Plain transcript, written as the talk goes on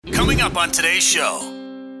Coming up on today's show,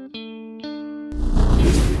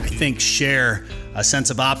 I think share a sense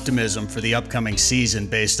of optimism for the upcoming season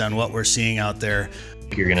based on what we're seeing out there.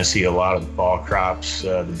 You're going to see a lot of the fall crops.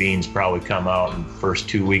 The beans probably come out in the first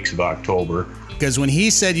 2 weeks of October. Because when he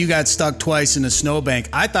said you got stuck twice in a snowbank,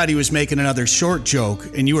 I thought he was making another short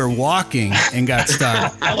joke, and you were walking and got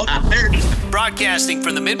stuck. Broadcasting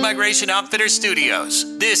from the Mid-Migration Outfitters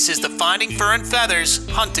Studios, this is the Finding Fur and Feathers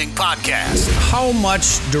Hunting Podcast. How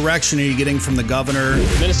much direction are you getting from the governor?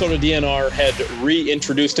 Minnesota DNR had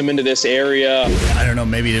reintroduced him into this area. I don't know,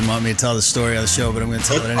 maybe you didn't want me to tell the story on the show, but I'm going to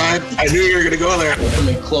tell it anyway. I knew you were going to go there. And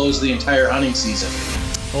they closed the entire hunting season.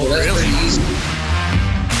 Oh, so really? Pretty easy.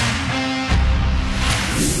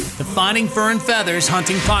 The Finding Fur and Feathers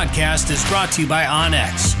Hunting Podcast is brought to you by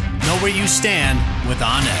onX. Know where you stand with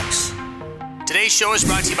onX. Today's show is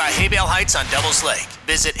brought to you by Haybale Heights on Devil's Lake.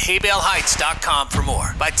 Visit haybaleheights.com for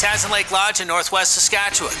more. By Tazen Lake Lodge in Northwest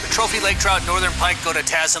Saskatchewan. For Trophy Lake Trout Northern Pike, go to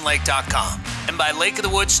tazenlake.com. And by Lake of the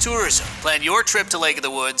Woods Tourism. Plan your trip to Lake of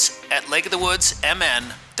the Woods at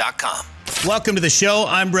lakeofthewoodsmn.com. Welcome to the show.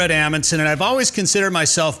 I'm Brett Amundson, and I've always considered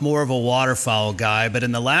myself more of a waterfowl guy, but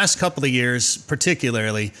in the last couple of years,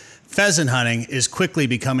 particularly, pheasant hunting is quickly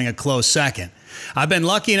becoming a close second. I've been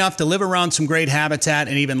lucky enough to live around some great habitat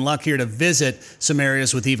and even luckier to visit some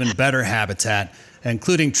areas with even better habitat,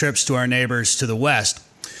 including trips to our neighbors to the west.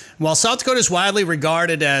 While South Dakota is widely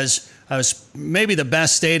regarded as maybe the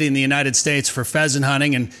best state in the United States for pheasant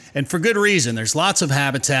hunting, and for good reason. There's lots of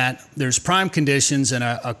habitat, there's prime conditions, and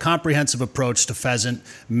a comprehensive approach to pheasant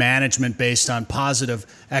management based on positive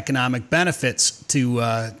economic benefits to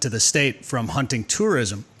the state from hunting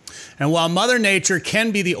tourism. And while Mother Nature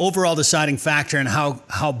can be the overall deciding factor in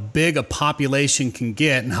how big a population can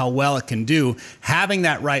get and how well it can do, having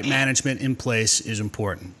that right management in place is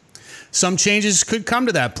important. Some changes could come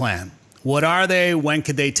to that plan. What are they? When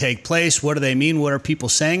could they take place? What do they mean? What are people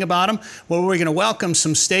saying about them? Well, we're going to welcome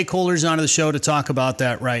some stakeholders onto the show to talk about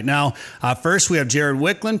that right now. First, we have Jared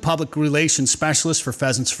Wicklund, Public Relations Specialist for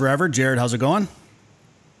Pheasants Forever. Jared, how's it going?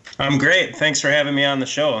 I'm great. Thanks for having me on the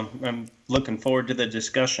show. I'm looking forward to the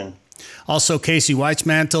discussion. Also, Casey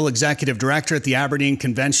Weitzmantel, Executive Director at the Aberdeen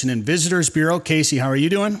Convention and Visitors Bureau. Casey, how are you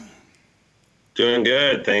doing? Doing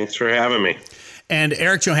good. Thanks for having me. And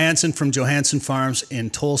Eric Johansson from Johansson Farms in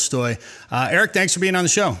Tolstoy. Eric, thanks for being on the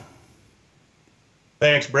show.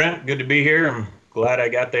 Thanks, Brent. Good to be here. I'm glad I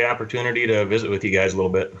got the opportunity to visit with you guys a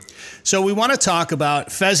little bit. So we want to talk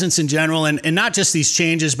about pheasants in general and not just these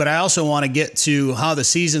changes, but I also want to get to how the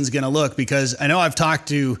season's going to look, because I know I've talked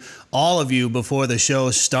to all of you before the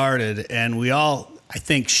show started, and we all, I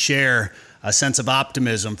think, share a sense of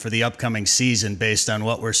optimism for the upcoming season based on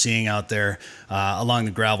what we're seeing out there along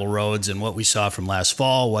the gravel roads and what we saw from last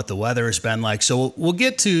fall, what the weather has been like. So we'll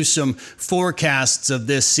get to some forecasts of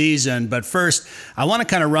this season. But first, I want to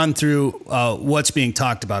kind of run through what's being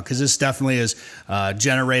talked about, because this definitely has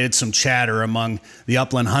generated some chatter among the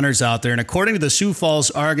upland hunters out there. And according to the Sioux Falls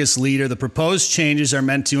Argus Leader, the proposed changes are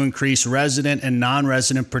meant to increase resident and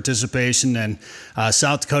non-resident participation in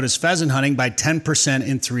South Dakota's pheasant hunting by 10%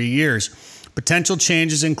 in 3 years. Potential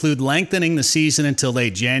changes include lengthening the season until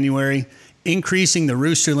late January, increasing the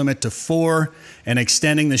rooster limit to 4, and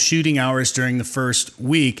extending the shooting hours during the first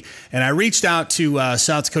week. And I reached out to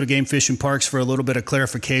South Dakota Game Fish and Parks for a little bit of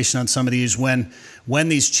clarification on some of these, when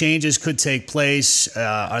these changes could take place,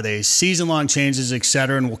 are they season-long changes, et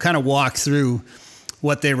cetera, and we'll kind of walk through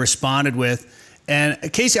what they responded with.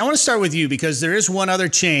 And Casey, I want to start with you, because there is one other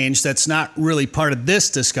change that's not really part of this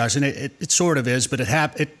discussion. It sort of is, but it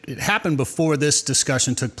happened before this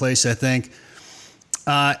discussion took place, I think.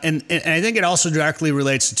 And I think it also directly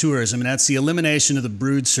relates to tourism, and that's the elimination of the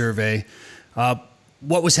brood survey.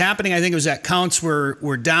 What was happening, I think, was that counts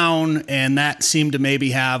were down, and that seemed to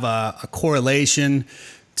maybe have a correlation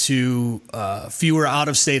to fewer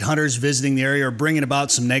out-of-state hunters visiting the area, or bringing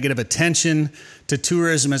about some negative attention to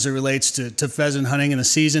tourism as it relates to pheasant hunting in the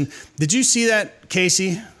season. Did you see that,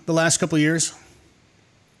 Casey, the last couple of years?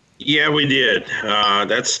 Yeah, we did.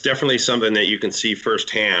 That's definitely something that you can see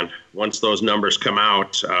firsthand. Once those numbers come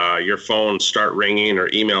out, your phones start ringing or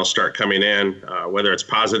emails start coming in, whether it's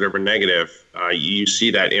positive or negative, you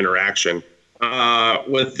see that interaction.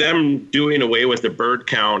 With them doing away with the bird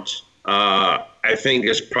count, I think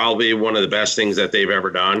is probably one of the best things that they've ever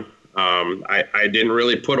done. I didn't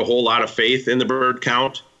really put a whole lot of faith in the bird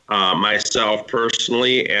count myself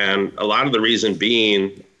personally, and a lot of the reason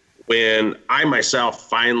being, when I myself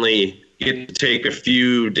finally get to take a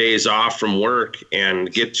few days off from work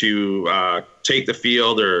and get to take the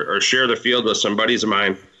field or share the field with some buddies of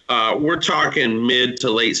mine, we're talking mid to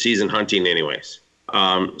late season hunting anyways.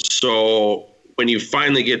 So when you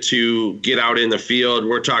finally get out in the field,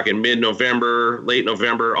 we're talking mid-November, late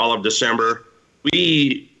November, all of December,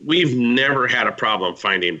 we've never had a problem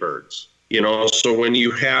finding birds. So when you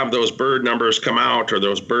have those bird numbers come out or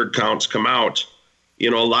those bird counts come out, a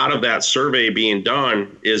lot of that survey being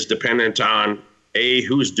done is dependent on A,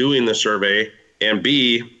 who's doing the survey, and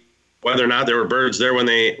B, whether or not there were birds there when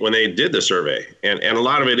they did the survey. And a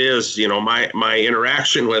lot of it is, my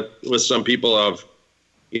interaction with some people of,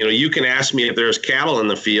 you can ask me if there's cattle in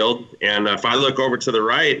the field, and if I look over to the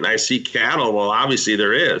right and I see cattle, well, obviously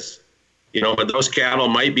there is. But those cattle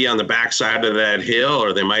might be on the backside of that hill,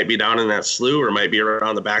 or they might be down in that slough, or might be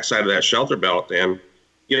around the backside of that shelter belt. And,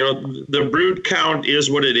 the brood count is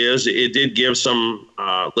what it is. It did give some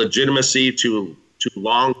legitimacy to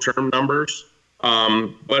long-term numbers.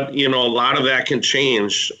 But, a lot of that can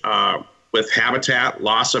change with habitat,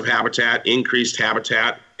 loss of habitat, increased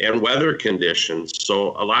habitat, and weather conditions.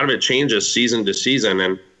 So a lot of it changes season to season.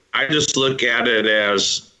 And I just look at it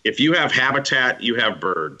as, if you have habitat, you have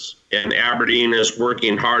birds. And Aberdeen is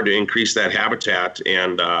working hard to increase that habitat.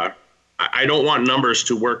 And I don't want numbers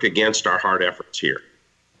to work against our hard efforts here.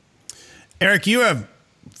 Eric, you have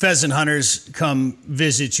pheasant hunters come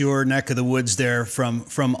visit your neck of the woods there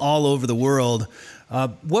from all over the world.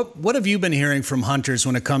 What have you been hearing from hunters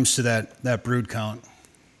when it comes to that brood count?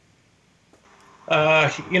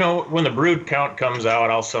 When the brood count comes out,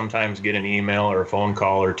 I'll sometimes get an email or a phone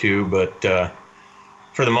call or two, but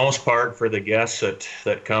for the most part, for the guests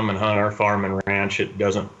that come and hunt our farm and ranch, it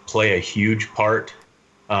doesn't play a huge part.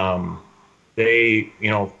 They,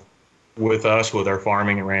 with us, with our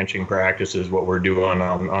farming and ranching practices, what we're doing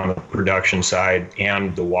on the production side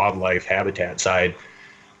and the wildlife habitat side,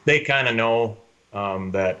 they kind of know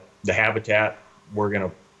that the habitat, we're going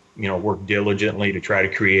to, work diligently to try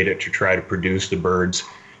to create it, to try to produce the birds.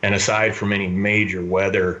 And aside from any major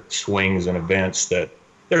weather swings and events, that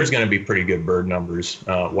there's going to be pretty good bird numbers,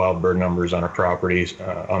 wild bird numbers on our properties,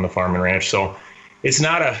 on the farm and ranch. So it's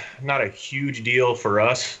not a huge deal for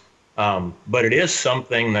us, but it is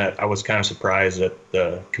something that I was kind of surprised that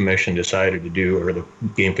the commission decided to do, or the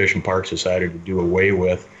Game Fish and Parks decided to do away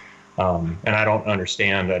with. And I don't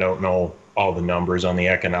understand. I don't know all the numbers on the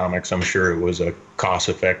economics. I'm sure it was a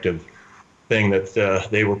cost-effective thing that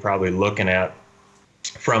they were probably looking at.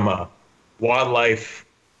 From a wildlife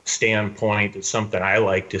standpoint, it's something I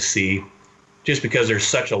like to see, just because there's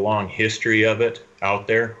such a long history of it out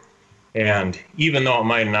there. And even though it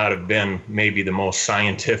might not have been maybe the most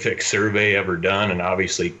scientific survey ever done, and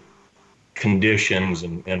obviously conditions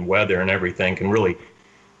and weather and everything can really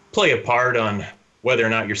play a part on whether or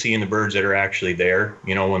not you're seeing the birds that are actually there,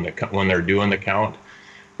 when they're doing the count.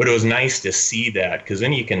 But it was nice to see that, because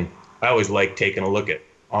then I always like taking a look at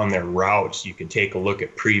on their routes. You can take a look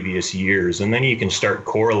at previous years, and then you can start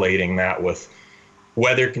correlating that with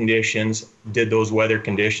weather conditions. Did those weather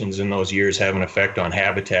conditions in those years have an effect on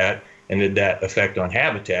habitat? And did that effect on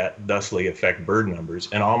habitat thusly affect bird numbers?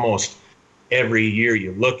 And almost every year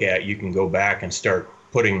you look at, you can go back and start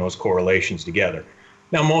putting those correlations together.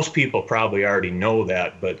 Now, most people probably already know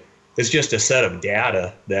that, but it's just a set of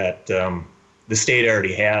data that the state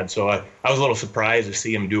already had. So I was a little surprised to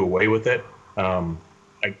see them do away with it.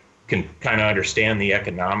 I can kind of understand the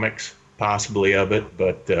economics possibly of it,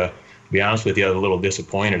 but to be honest with you, I was a little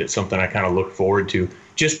disappointed. It's something I kind of look forward to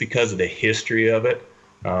just because of the history of it.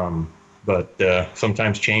 But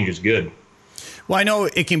sometimes change is good. Well, I know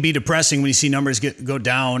it can be depressing when you see numbers go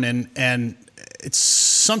down, and it's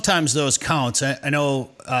sometimes those counts. I know,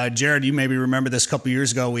 Jared, you maybe remember this a couple of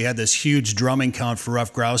years ago. We had this huge drumming count for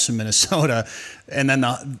ruffed grouse in Minnesota, and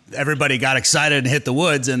then everybody got excited and hit the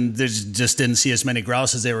woods, and they just didn't see as many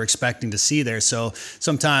grouse as they were expecting to see there. So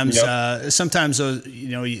sometimes those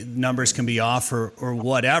numbers can be off or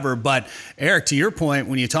whatever. But Eric, to your point,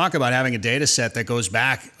 when you talk about having a data set that goes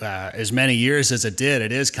back as many years as it did,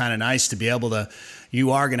 it is kind of nice to be able to.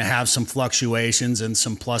 You are going to have some fluctuations and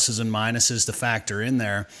some pluses and minuses to factor in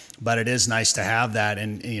there, but it is nice to have that,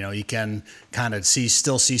 and you can kind of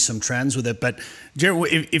still see some trends with it. But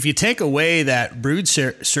Jared, if you take away that brood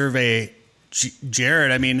survey,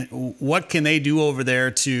 Jared, I mean, what can they do over there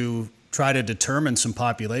to try to determine some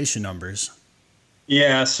population numbers?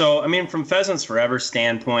 Yeah, so I mean, from Pheasants Forever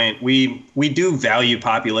standpoint, we do value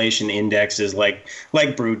population indexes like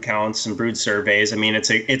brood counts and brood surveys. I mean, it's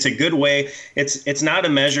a good way. It's not a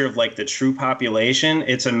measure of like the true population.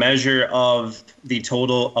 It's a measure of the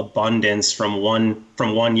total abundance from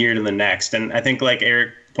one year to the next. And I think, like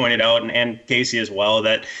Eric pointed out, and Casey as well,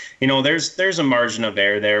 that there's a margin of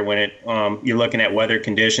error there when you're looking at weather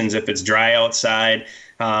conditions. If it's dry outside,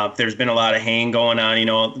 If there's been a lot of haying going on,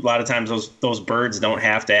 a lot of times those birds don't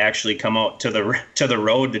have to actually come out to the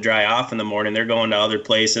road to dry off in the morning. They're going to other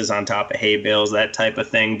places on top of hay bales, that type of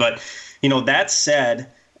thing. But, that said,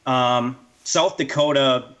 South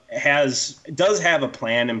Dakota does have a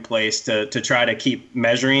plan in place to try to keep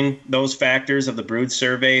measuring those factors of the brood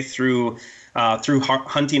survey through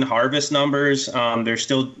hunting harvest numbers. They're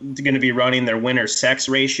still going to be running their winter sex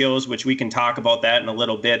ratios, which we can talk about that in a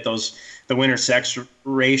little bit. The winter sex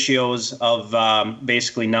ratios of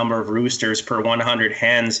basically number of roosters per 100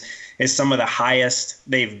 hens is some of the highest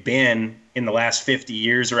they've been in the last 50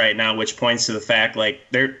 years right now, which points to the fact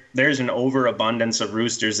there's an overabundance of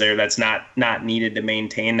roosters there that's not needed to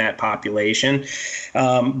maintain that population.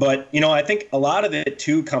 But I think a lot of it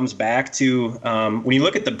too comes back to when you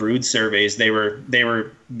look at the brood surveys, they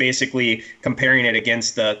were basically comparing it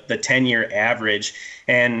against the 10-year average,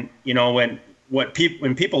 and when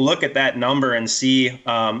people look at that number and see,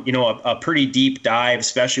 a pretty deep dive,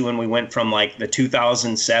 especially when we went from like the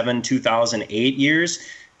 2007, 2008 years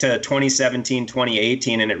to 2017,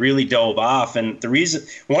 2018, and it really dove off. And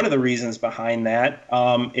one of the reasons behind that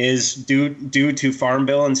is due to Farm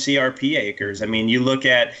Bill and CRP acres. I mean, you look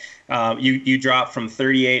at you drop from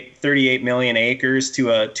 38 million acres to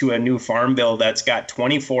a new Farm Bill that's got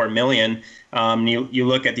 24 million. You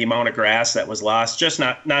look at the amount of grass that was lost, just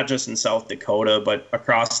not just in South Dakota, but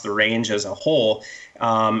across the range as a whole.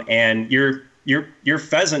 And your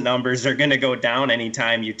pheasant numbers are going to go down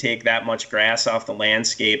anytime you take that much grass off the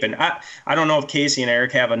landscape. And I don't know if Casey and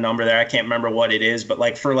Eric have a number there. I can't remember what it is, but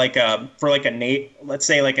let's say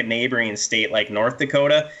like a neighboring state like North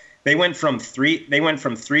Dakota, they went from 3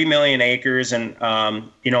 million acres, and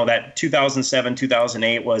that 2007,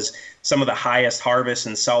 2008 was some of the highest harvests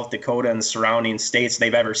in South Dakota and the surrounding states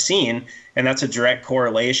they've ever seen, and that's a direct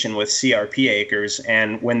correlation with CRP acres.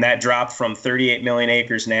 And when that dropped from 38 million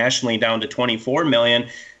acres nationally down to 24 million,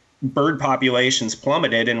 bird populations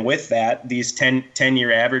plummeted, and with that, these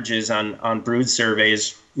 10-year averages on brood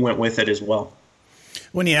surveys went with it as well.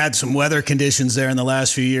 When you had some weather conditions there in the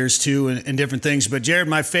last few years too, and different things. But Jared,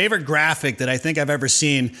 my favorite graphic that I think I've ever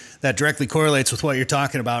seen that directly correlates with what you're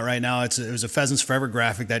talking about right now, it was a Pheasants Forever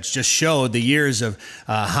graphic that just showed the years of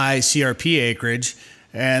high CRP acreage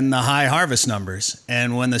and the high harvest numbers.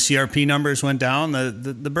 And when the CRP numbers went down,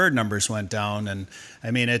 the bird numbers went down. And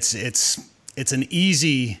I mean, it's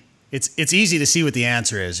easy to see what the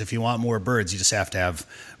answer is. If you want more birds, you just have to have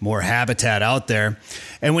more habitat out there.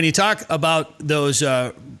 And when you talk about those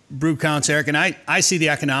brood counts, Eric, and I see the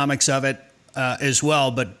economics of it as well,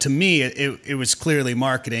 but to me, it was clearly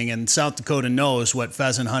marketing, and South Dakota knows what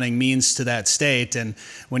pheasant hunting means to that state. And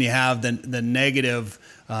when you have the negative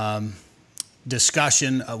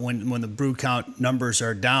discussion when the brood count numbers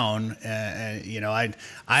are down, I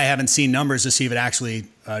haven't seen numbers to see if it actually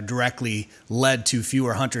directly led to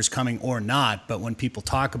fewer hunters coming or not, but when people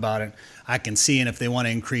talk about it, I can see, and if they want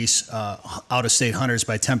to increase out-of-state hunters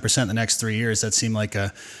by 10% in the next 3 years, that seemed like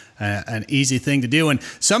an easy thing to do. And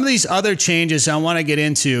some of these other changes I want to get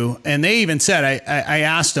into, and they even said, I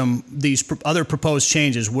asked them these other proposed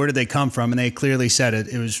changes, where did they come from? And they clearly said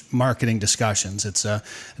it was marketing discussions. It's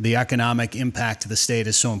the economic impact to the state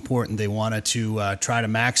is so important. They wanted to try to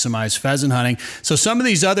maximize pheasant hunting. So some of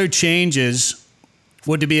these other changes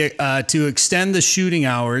would be to extend the shooting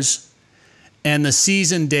hours and the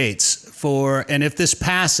season dates and if this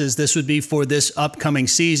passes, this would be for this upcoming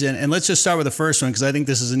season. And let's just start with the first one, because I think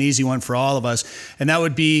this is an easy one for all of us. And that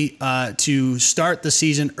would be to start the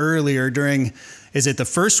season earlier is it the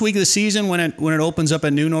first week of the season when it opens up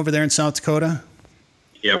at noon over there in South Dakota?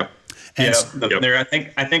 Yep. And I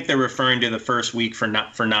think they're referring to the first week for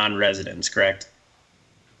non-residents, correct?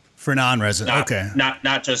 For non-resident, okay.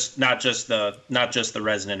 Not just the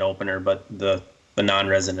resident opener, but the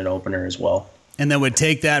non-resident opener as well. And then would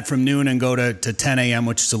take that from noon and go to 10 a.m.,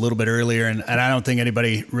 which is a little bit earlier. And I don't think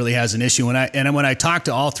anybody really has an issue. When I talked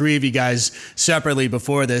to all three of you guys separately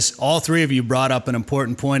before this, all three of you brought up an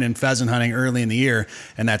important point in pheasant hunting early in the year,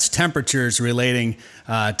 and that's temperatures relating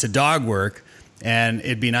to dog work. And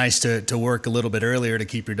it'd be nice to work a little bit earlier to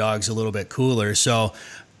keep your dogs a little bit cooler. So,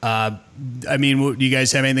 do you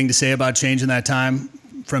guys have anything to say about changing that time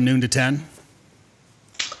from noon to 10?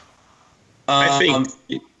 I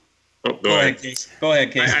think... Go ahead, Casey.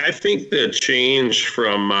 I think the change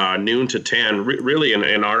from noon to 10 really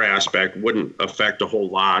in our aspect wouldn't affect a whole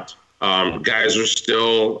lot. Guys are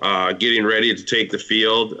still getting ready to take the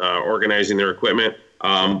field, organizing their equipment.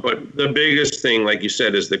 But the biggest thing, like you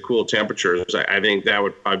said, is the cool temperatures. I think that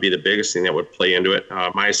would probably be the biggest thing that would play into it.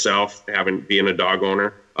 Myself, being a dog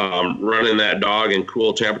owner, running that dog in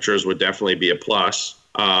cool temperatures would definitely be a plus.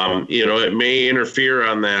 It may interfere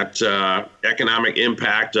on that economic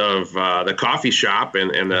impact of the coffee shop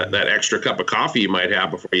and that extra cup of coffee you might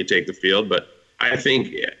have before you take the field. But I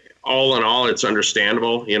think all in all, it's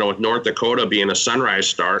understandable, with North Dakota being a sunrise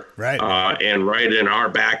start, right. And right in our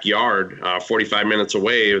backyard, 45 minutes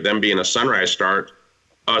away, them being a sunrise start,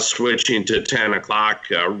 us switching to 10 o'clock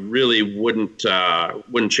really wouldn't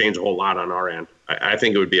change a whole lot on our end. I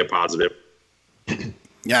think it would be a positive.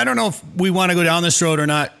 Yeah, I don't know if we want to go down this road or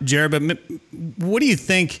not, Jared, but what do you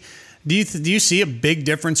think? Do you see a big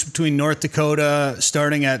difference between North Dakota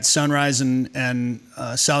starting at sunrise and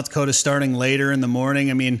South Dakota starting later in the morning?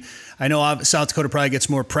 I mean, I know South Dakota probably gets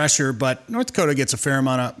more pressure, but North Dakota gets a fair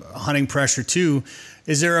amount of hunting pressure too.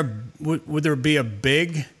 Would there be a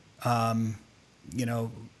big,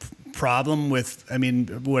 problem with? I mean,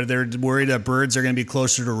 where they're worried that birds are going to be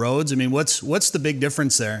closer to roads? I mean, what's the big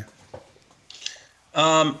difference there?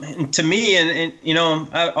 To me, and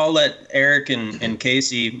I'll let Eric and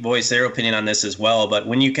Casey voice their opinion on this as well. But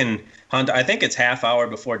when you can hunt, I think it's half hour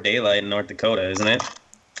before daylight in North Dakota, isn't it?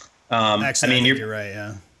 Actually, I think you're right.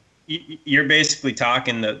 Yeah, you're basically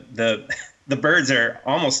talking the birds are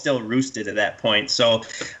almost still roosted at that point. So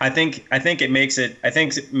I think it makes it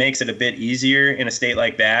a bit easier in a state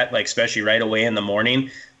like that, like especially right away in the morning,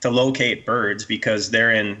 to locate birds because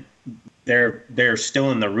they're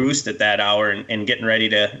still in the roost at that hour and getting ready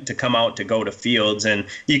to come out to go to fields, and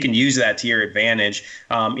you can use that to your advantage.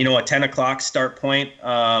 A 10 o'clock start point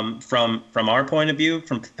from our point of view,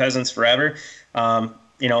 from Pheasants Forever,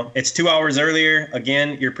 it's 2 hours earlier.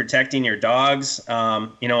 Again, you're protecting your dogs.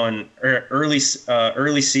 In early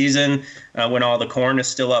season when all the corn is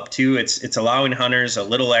still up too, it's allowing hunters a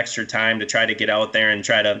little extra time to try to get out there and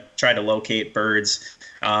try to locate birds,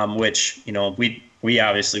 which we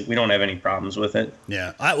obviously don't have any problems with it.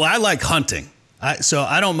 Yeah, I like hunting. So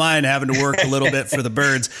I don't mind having to work a little bit for the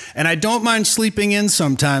birds, and I don't mind sleeping in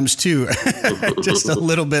sometimes too, just a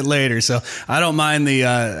little bit later. So I don't mind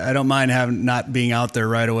having not being out there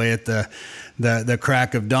right away at the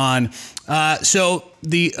crack of dawn. So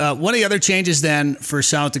the one of the other changes then for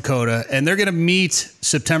South Dakota, and they're going to meet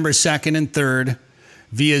September 2nd and 3rd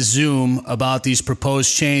via Zoom about these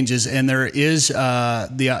proposed changes, and there is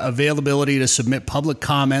the availability to submit public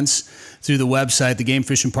comments through the website, the Game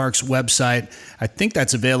Fish and Parks website. I think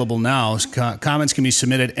that's available now. Comments can be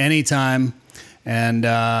submitted anytime, and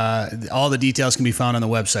all the details can be found on the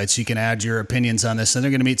website, so you can add your opinions on this. And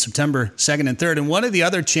they're going to meet September 2nd and 3rd. And one of the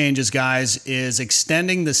other changes, guys, is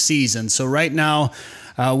extending the season. So right now,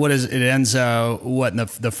 it ends in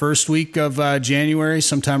the first week of January,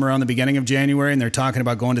 sometime around the beginning of January, and they're talking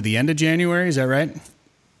about going to the end of January. Is that right?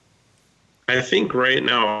 I think right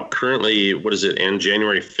now, currently, end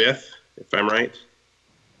January 5th, if I'm right?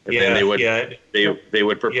 And then they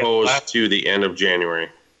would propose to the end of January.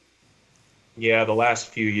 Yeah, the last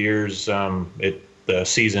few years, the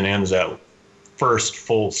season ends that first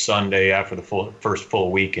full Sunday after the first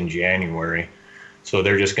full week in January. So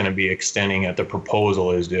they're just going to be extending it. The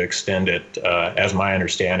proposal is to extend it, as my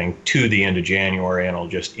understanding, to the end of January, and it'll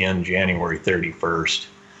just end January 31st,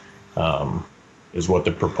 is what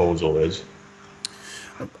the proposal is.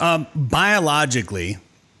 Biologically,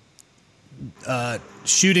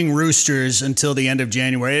 shooting roosters until the end of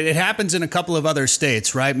January, it happens in a couple of other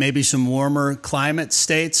states, right? Maybe some warmer climate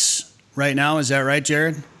states right now. Is that right,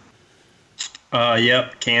 Jared?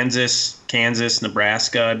 Yep. Kansas,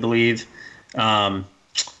 Nebraska, I believe.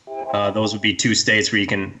 Those would be two states where you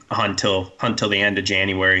can hunt till the end of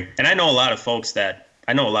January. And I know a lot of folks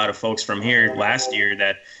from here last year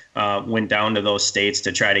that went down to those states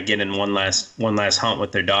to try to get in one last hunt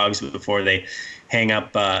with their dogs before they hang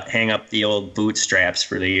up the old bootstraps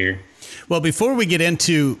for the year. Well, before we get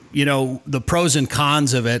into, the pros and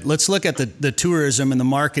cons of it, let's look at the tourism and the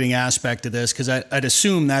marketing aspect of this, because I'd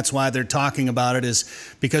assume that's why they're talking about it, is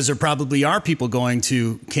because there probably are people going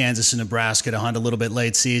to Kansas and Nebraska to hunt a little bit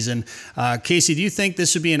late season. Casey, do you think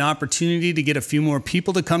this would be an opportunity to get a few more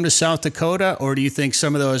people to come to South Dakota, or do you think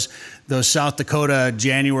some of those South Dakota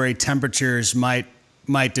January temperatures might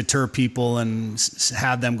deter people and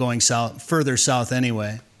have them going further south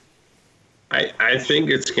anyway? I think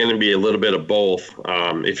it's going to be a little bit of both.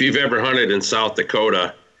 If you've ever hunted in South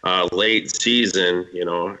Dakota late season,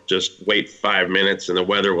 just wait 5 minutes and the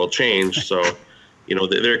weather will change. So,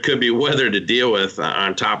 there could be weather to deal with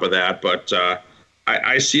on top of that. But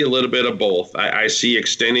I see a little bit of both. I see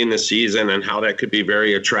extending the season and how that could be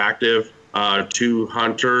very attractive to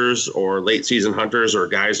hunters or late season hunters or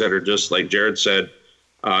guys that are just, like Jared said,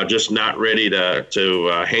 just not ready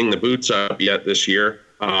to hang the boots up yet this year.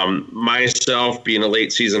 Myself being a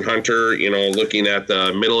late season hunter, looking at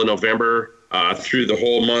the middle of November through the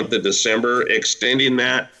whole month of December, extending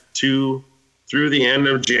that through the end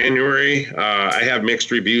of January. I have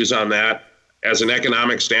mixed reviews on that. As an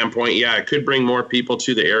economic standpoint, yeah, it could bring more people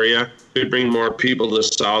to the area, could bring more people to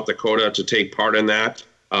South Dakota to take part in that.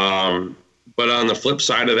 But on the flip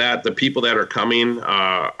side of that, the people that are coming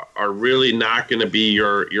are really not going to be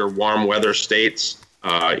your warm weather states.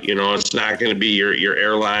 It's not going to be your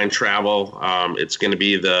airline travel. It's going to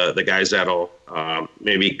be the guys that'll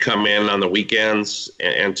maybe come in on the weekends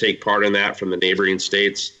and take part in that from the neighboring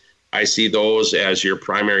states. I see those as your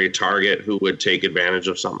primary target who would take advantage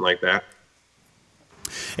of something like that.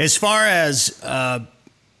 As far as,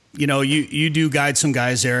 you do guide some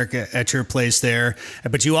guys, Eric, at your place there,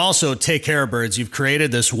 but you also take care of birds. You've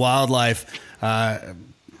created this wildlife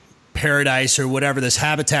paradise or whatever, this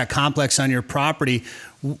habitat complex on your property.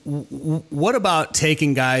 What about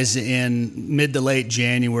taking guys in mid to late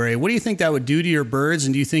January? What do you think that would do to your birds,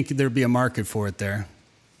 and do you think there'd be a market for it there?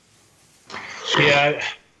 Yeah,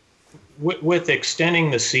 with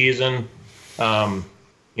extending the season,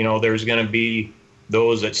 there's going to be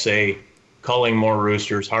those that say culling more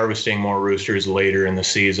roosters, harvesting more roosters later in the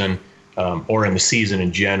season, or in the season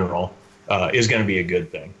in general, is going to be a good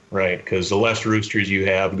thing, right? Because the less roosters you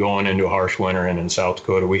have going into a harsh winter, and in South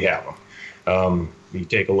Dakota we have them. You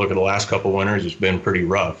take a look at the last couple winters, it's been pretty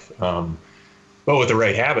rough. But with the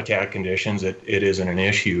right habitat conditions, it isn't an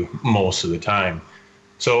issue most of the time.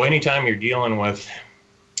 So anytime you're dealing with,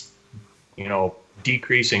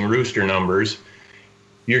 decreasing rooster numbers,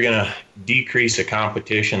 you're going to decrease the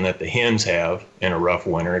competition that the hens have in a rough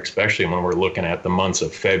winter, especially when we're looking at the months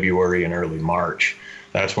of February and early March.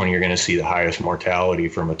 That's when you're going to see the highest mortality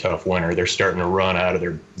from a tough winter. They're starting to run out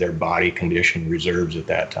of their body condition reserves at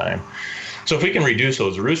that time. So if we can reduce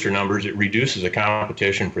those rooster numbers, it reduces the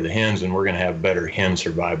competition for the hens, and we're going to have better hen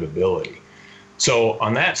survivability. So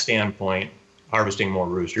on that standpoint, harvesting more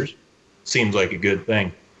roosters seems like a good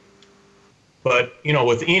thing. But,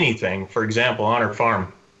 with anything, for example, on our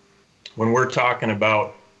farm, when we're talking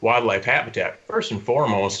about wildlife habitat, first and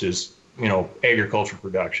foremost is, agriculture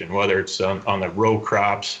production, whether it's on the row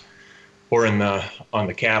crops or on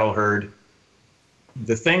the cattle herd.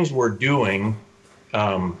 The things we're doing,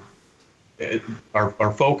 our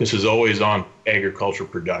focus is always on agriculture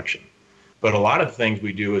production. But a lot of the things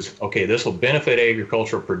we do is, okay, this will benefit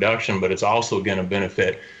agricultural production, but it's also going to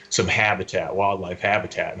benefit some habitat, wildlife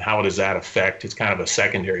habitat. And how does that affect? It's kind of a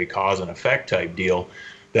secondary cause and effect type deal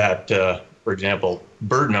that, for example,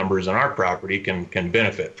 bird numbers on our property can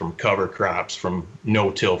benefit from cover crops, from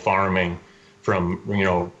no-till farming,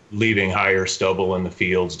 from, leaving higher stubble in the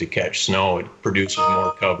fields to catch snow. It produces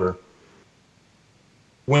more cover.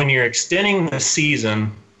 When you're extending the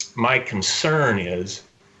season, my concern is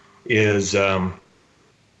to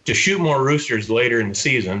shoot more roosters later in the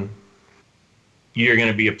season, you're going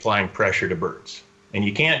to be applying pressure to birds. And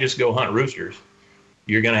you can't just go hunt roosters.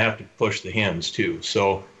 You're going to have to push the hens too.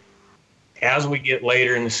 So as we get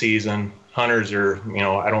later in the season, hunters are,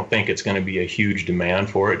 I don't think it's going to be a huge demand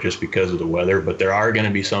for it just because of the weather, but there are going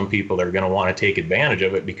to be some people that are going to want to take advantage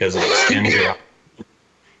of it because it extends your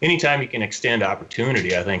anytime you can extend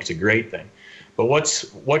opportunity, I think it's a great thing. But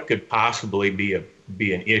what could possibly be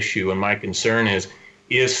an issue, and my concern is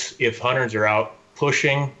if hunters are out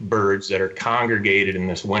pushing birds that are congregated in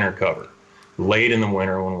this winter cover late in the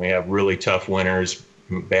winter when we have really tough winters,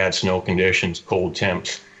 bad snow conditions, cold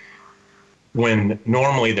temps, when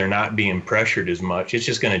normally they're not being pressured as much, it's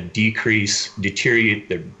just going to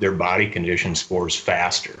deteriorate their body condition scores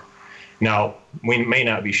faster. Now, we may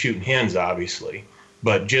not be shooting hens, obviously,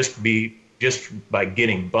 but just by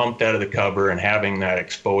getting bumped out of the cover and having that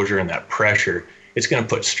exposure and that pressure, it's going to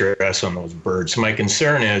put stress on those birds. So my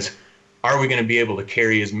concern is, are we going to be able to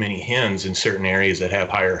carry as many hens in certain areas that have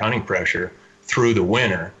higher hunting pressure through the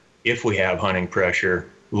winter if we have hunting pressure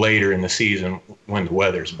later in the season when the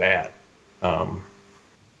weather's bad?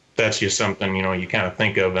 That's just something, you kind of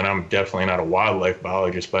think of, and I'm definitely not a wildlife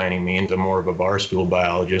biologist by any means. I'm more of a barstool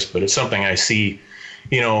biologist, but it's something I see,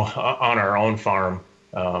 on our own farm.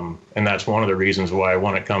 And that's one of the reasons why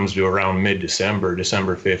when it comes to around mid-December,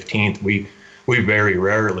 December 15th, we very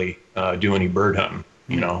rarely do any bird hunting,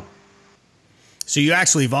 So you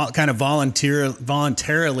actually kind of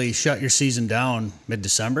voluntarily shut your season down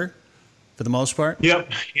mid-December for the most part?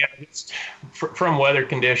 Yep. Yeah. It's from weather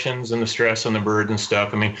conditions and the stress on the birds and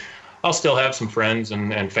stuff. I mean, I'll still have some friends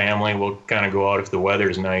and family. We'll kind of go out if the weather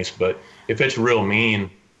is nice, but if it's real mean,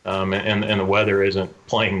 and the weather isn't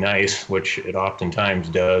playing nice, which it oftentimes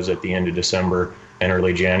does at the end of December and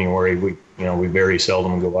early January, we very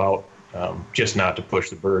seldom go out, just not to push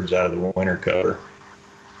the birds out of the winter cover.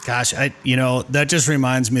 Gosh, that just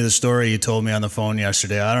reminds me of the story you told me on the phone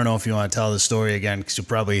yesterday. I don't know if you want to tell the story again, because you'll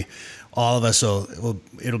probably, all of us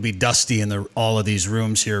it'll be dusty in all of these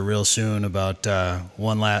rooms here real soon about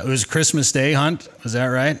it was Christmas Day hunt. Was that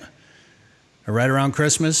right? Or right around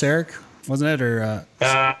Christmas, Eric? Wasn't it? Or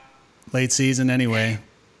late season anyway?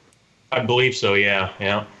 I believe so, yeah.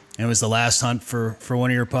 And it was the last hunt for one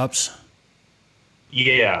of your pups?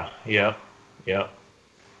 Yeah.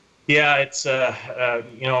 Yeah, it's,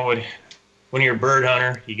 when you're a bird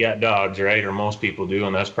hunter, you got dogs, right? Or most people do,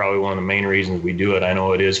 and that's probably one of the main reasons we do it. I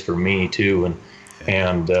know it is for me, too.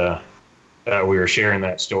 And we were sharing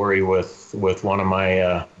that story with one of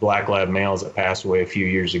my black lab males that passed away a few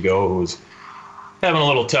years ago, who was having a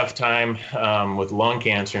little tough time with lung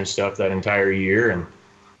cancer and stuff that entire year.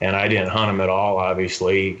 And I didn't hunt him at all,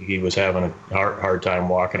 obviously. He was having a hard time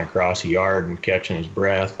walking across a yard and catching his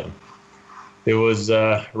breath. And it was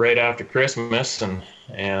right after Christmas, and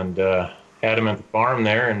had him at the farm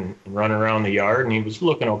there and running around the yard, and he was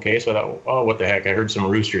looking okay. So I thought, oh, what the heck? I heard some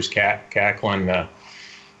roosters cackling, right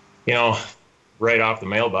off the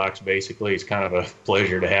mailbox, basically. It's kind of a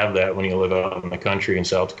pleasure to have that when you live out in the country in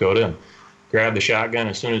South Dakota. And grabbed the shotgun.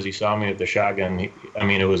 As soon as he saw me with the shotgun,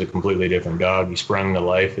 it was a completely different dog. He sprung to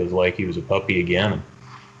life. It was like he was a puppy again. And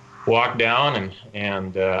walked down,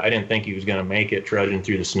 and I didn't think he was going to make it trudging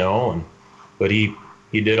through the snow, but he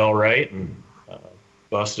did all right and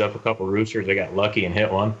busted up a couple roosters. I got lucky and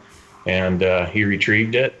hit one, and he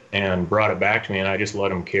retrieved it and brought it back to me, and I just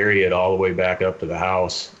let him carry it all the way back up to the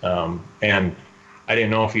house. And I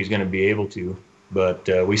didn't know if he was going to be able to, but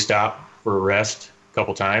we stopped for a rest a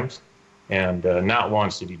couple times, and not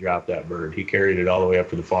once did he drop that bird. He carried it all the way up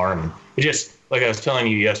to the farm, and it just, like I was telling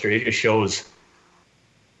you yesterday, it just shows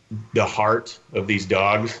the heart of these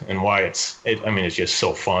dogs and why it's just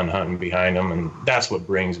so fun hunting behind them. And that's what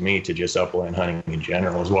brings me to just upland hunting in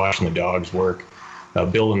general, is watching the dogs work,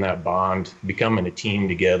 building that bond, becoming a team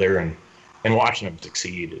together, and watching them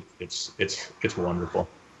succeed. It's wonderful.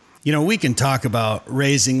 We can talk about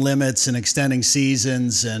raising limits and extending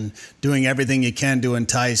seasons and doing everything you can to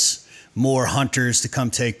entice more hunters to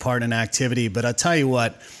come take part in activity. But I'll tell you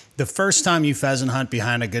what, the first time you pheasant hunt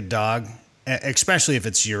behind a good dog, especially if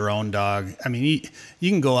it's your own dog, you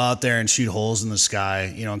can go out there and shoot holes in the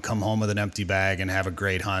sky, and come home with an empty bag and have a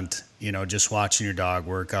great hunt, just watching your dog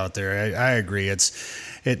work out there. I agree.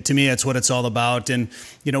 To me, it's what it's all about. And,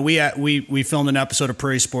 we filmed an episode of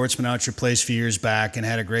Prairie Sportsman out at your place a few years back and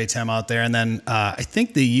had a great time out there. And then I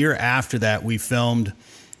think the year after that, we filmed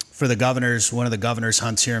for one of the governor's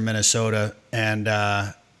hunts here in Minnesota.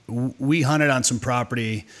 And we hunted on some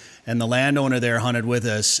property, and the landowner there hunted with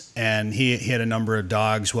us, and he had a number of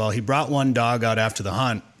dogs. Well, he brought one dog out after the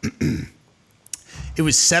hunt. It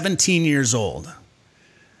was 17 years old.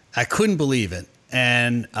 I couldn't believe it.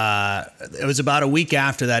 And it was about a week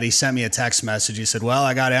after that, he sent me a text message. He said, well,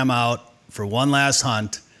 I got Em out for one last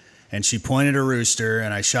hunt, and she pointed a rooster,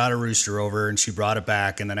 and I shot a rooster over, and she brought it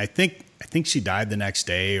back. And then I think she died the next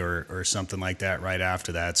day or something like that right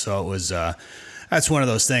after that. So it was that's one of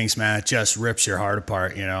those things, man. It just rips your heart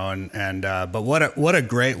apart, but what a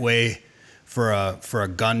great way for a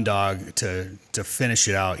gun dog to finish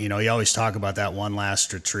it out. You always talk about that one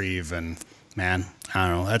last retrieve, and man, I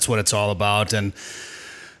don't know, that's what it's all about. And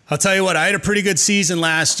I'll tell you what, I had a pretty good season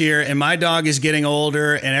last year, and my dog is getting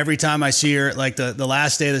older, and every time I see her, like the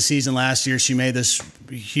last day of the season last year, she made this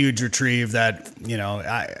huge retrieve that,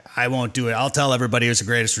 I won't do it. I'll tell everybody it was the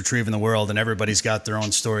greatest retrieve in the world, and everybody's got their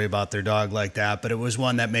own story about their dog like that, but it was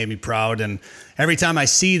one that made me proud. And every time I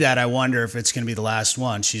see that, I wonder if it's going to be the last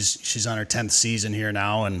one. She's on her 10th season here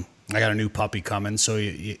now, and I got a new puppy coming, so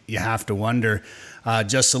you have to wonder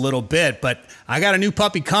just a little bit. But I got a new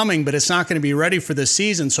puppy coming, but it's not going to be ready for this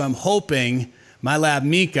season, so I'm hoping my lab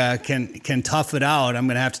Mika can tough it out. I'm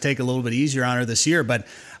going to have to take a little bit easier on her this year, but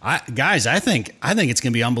I think it's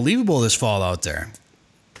going to be unbelievable this fall out there.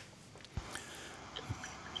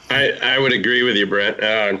 I would agree with you, Brent.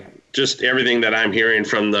 Just everything that I'm hearing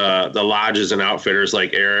from the lodges and outfitters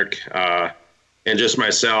like Eric, and just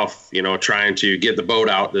myself, trying to get the boat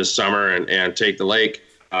out this summer and take the lake.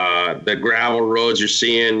 The gravel roads you're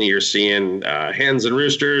seeing hens and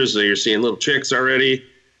roosters. You're seeing little chicks already.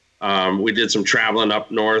 We did some traveling up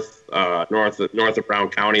north of Brown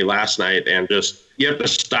County last night, and just, you have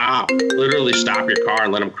to literally stop your car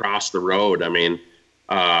and let them cross the road.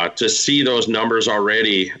 To see those numbers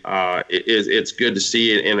already, it's good to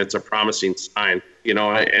see it, and it's a promising sign,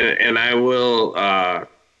 and I will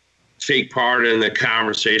take part in the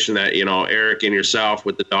conversation that, Eric and yourself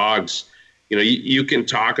with the dogs, you can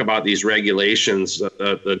talk about these regulations,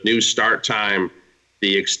 the new start time,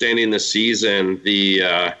 the extending the season,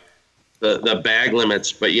 the bag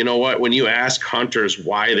limits. But you know what? When you ask hunters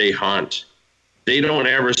why they hunt, they don't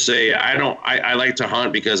ever say, I like to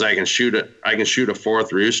hunt because I can shoot a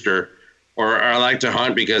fourth rooster, or I like to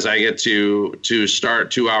hunt because I get to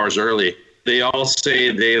start 2 hours early. They all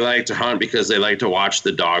say they like to hunt because they like to watch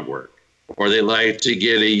the dog work, or they like to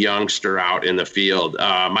get a youngster out in the field.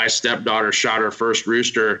 My stepdaughter shot her first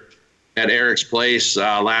rooster at Eric's place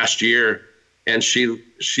last year, and she's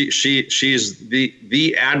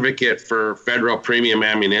the advocate for federal premium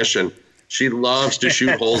ammunition. She loves to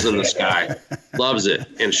shoot holes in the sky, loves it,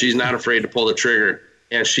 and she's not afraid to pull the trigger.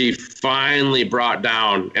 And she finally brought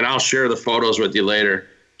down, and I'll share the photos with you later,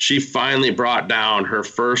 she finally brought down her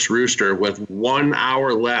first rooster with 1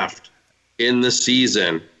 hour left in the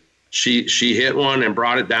season. She hit one and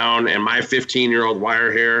brought it down, and my 15-year-old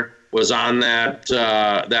wire hair was on that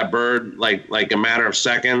bird like a matter of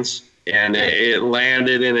seconds, and it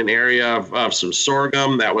landed in an area of some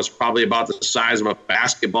sorghum that was probably about the size of a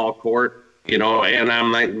basketball court, you know. And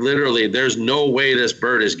I'm like, literally, there's no way this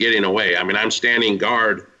bird is getting away. I mean, I'm standing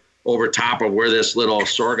guard over top of where this little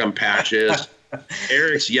sorghum patch is.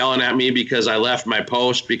 Eric's yelling at me because I left my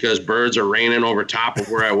post because birds are raining over top of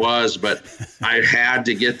where I was, but I had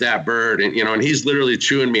to get that bird, and and he's literally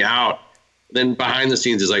chewing me out. Then behind the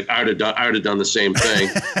scenes, he's like, I would have done the same thing.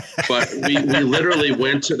 But we literally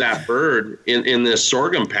went to that bird in this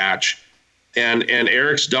sorghum patch, and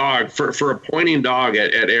Eric's dog, for a pointing dog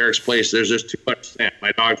at Eric's place, there's just too much scent.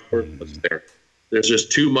 My dog's was there. There's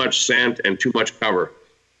just too much scent and too much cover.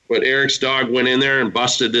 But Eric's dog went in there and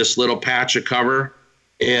busted this little patch of cover,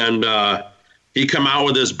 and he come out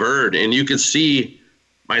with this bird, and you could see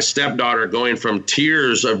my stepdaughter going from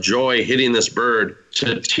tears of joy hitting this bird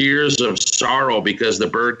to tears of sorrow because the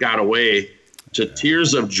bird got away, to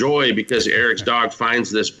tears of joy because Eric's dog finds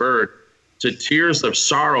this bird, to tears of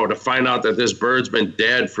sorrow to find out that this bird's been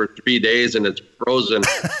dead for 3 days and it's frozen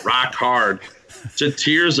rock hard, to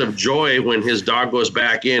tears of joy when his dog goes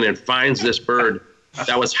back in and finds this bird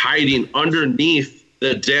that was hiding underneath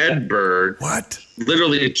the dead bird. What?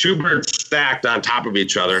 Literally 2 birds stacked on top of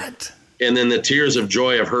each other. What? And then the tears of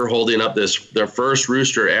joy of her holding up their first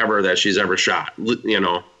rooster ever that she's ever shot,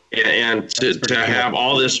 and to have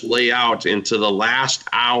all this lay out into the last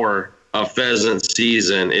hour of pheasant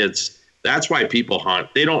season. That's why people hunt.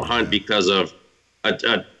 They don't hunt because of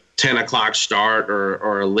a 10 o'clock start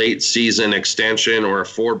or a late season extension or a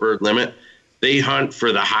 4-bird limit. They hunt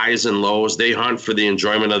for the highs and lows. They hunt for the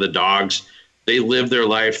enjoyment of the dogs. They live their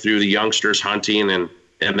life through the youngsters hunting, and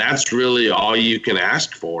that's really all you can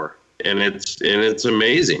ask for. And it's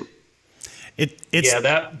amazing.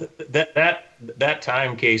 That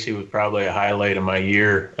time, Casey, was probably a highlight of my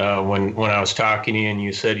year when I was talking to you and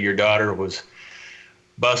you said your daughter was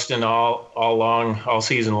busting all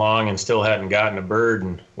season long and still hadn't gotten a bird,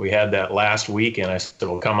 and we had that last weekend. I said,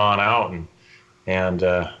 well, come on out, and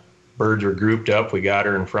birds were grouped up. We got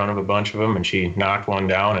her in front of a bunch of them, and she knocked one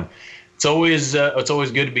down. And it's always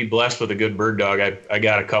good to be blessed with a good bird dog. I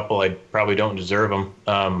got a couple. I probably don't deserve them.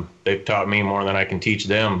 They've taught me more than I can teach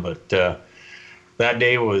them. But that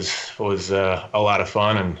day was a lot of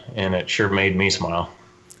fun, and it sure made me smile.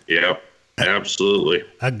 Yep. Absolutely.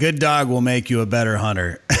 A good dog will make you a better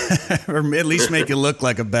hunter, or at least make you look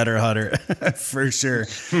like a better hunter, for sure.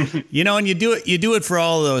 And you do it for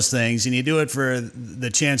all of those things, and you do it for the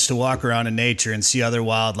chance to walk around in nature and see other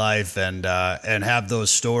wildlife and have those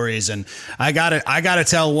stories. And I gotta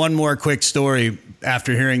tell one more quick story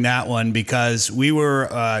after hearing that one, because we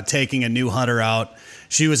were taking a new hunter out.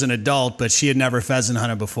 She was an adult, but she had never pheasant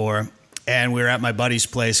hunted before, and we were at my buddy's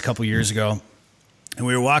place a couple years ago. And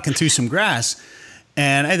we were walking through some grass,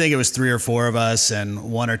 and I think it was 3 or 4 of us and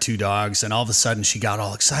 1 or 2 dogs. And all of a sudden, she got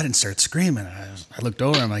all excited and started screaming. I looked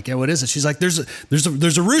over. I'm like, "Yeah, what is it?" She's like, "There's a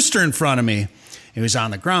rooster in front of me." It was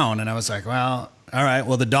on the ground, and I was like, "Well, all right.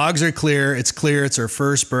 Well, the dogs are clear. It's clear. It's her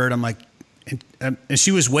first bird." I'm like, and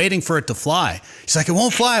she was waiting for it to fly. She's like, "It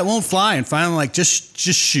won't fly. It won't fly." And finally, I'm like, just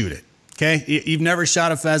shoot it. Okay, you've never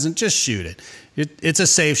shot a pheasant. Just shoot it. It's a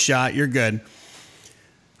safe shot. You're good.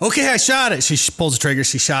 Okay, I shot it. She pulls the trigger.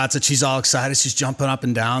 She shots it. She's all excited. She's jumping up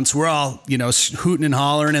and down. So we're all, hooting and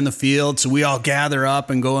hollering in the field. So we all gather up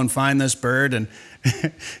and go and find this bird. And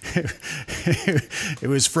it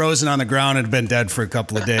was frozen on the ground and had been dead for a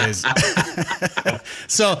couple of days.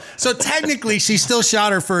 So technically, she still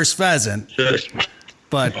shot her first pheasant.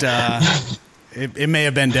 But it may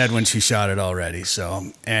have been dead when she shot it already.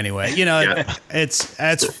 So anyway,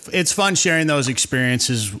 it's fun sharing those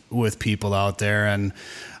experiences with people out there. And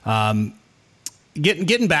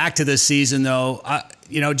getting back to this season, though,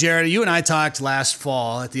 Jared, you and I talked last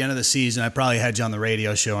fall at the end of the season. I probably had you on the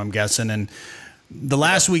radio show, I'm guessing. And the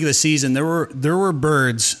last week of the season, there were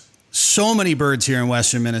birds, so many birds here in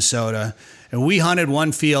western Minnesota. And we hunted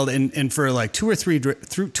one field, and for like 2 or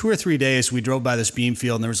 3 days, we drove by this bean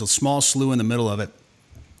field, and there was a small slough in the middle of it.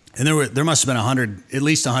 And there must have been at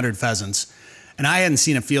least 100 pheasants. And I hadn't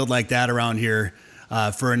seen a field like that around here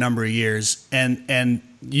for a number of years. And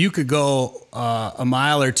you could go a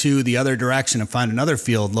mile or two the other direction and find another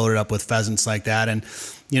field loaded up with pheasants like that. And,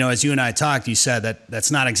 as you and I talked, you said that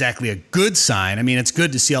that's not exactly a good sign. I mean, it's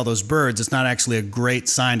good to see all those birds. It's not actually a great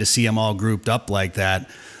sign to see them all grouped up like that.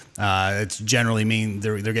 It's generally mean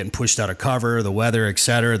they're getting pushed out of cover, the weather, et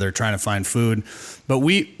cetera. They're trying to find food. But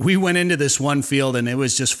we went into this one field, and it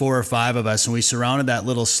was just 4 or 5 of us, and we surrounded that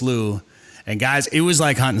little slough. And guys, it was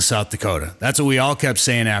like hunting South Dakota. That's what we all kept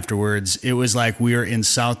saying afterwards. It was like we were in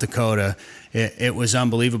South Dakota. It was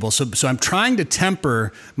unbelievable. So I'm trying to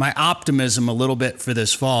temper my optimism a little bit for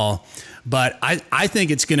this fall, but I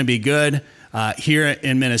think it's going to be good. Here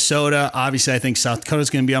in Minnesota, obviously, I think South Dakota is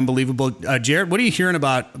going to be unbelievable. Jared, what are you hearing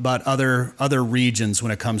about other regions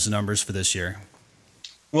when it comes to numbers for this year?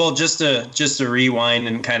 Well, just to rewind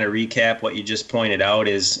and kind of recap what you just pointed out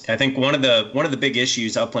is, I think one of the big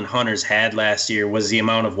issues upland hunters had last year was the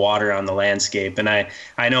amount of water on the landscape, and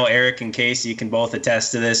I know Eric and Casey can both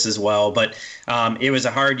attest to this as well. But it was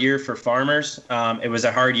a hard year for farmers. It was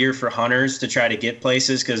a hard year for hunters to try to get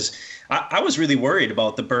places, because I was really worried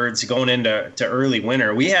about the birds going into early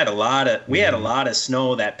winter. We had a lot of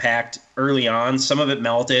snow that packed early on. Some of it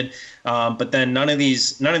melted, but then none of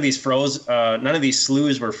these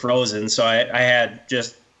sloughs were frozen. So I had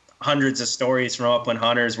just hundreds of stories from upland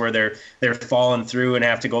hunters where they're falling through and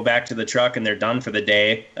have to go back to the truck and they're done for the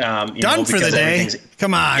day. Done for the day?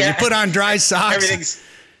 Come on, yeah. You put on dry socks.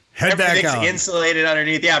 Everything's insulated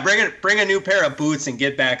underneath. Yeah, bring a new pair of boots and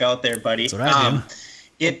get back out there, buddy. That's what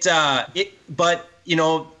I do. But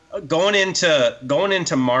going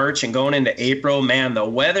into March and going into April, man, the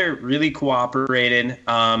weather really cooperated.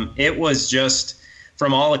 It was just,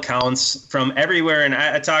 from all accounts, from everywhere. And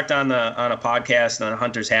I talked on a podcast on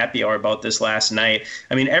Hunter's Happy Hour about this last night.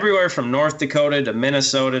 I mean, everywhere from North Dakota to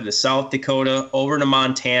Minnesota to South Dakota, over to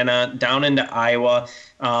Montana, down into Iowa.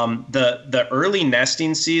 The early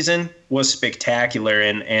nesting season was spectacular,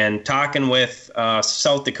 and talking with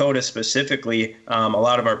South Dakota specifically, a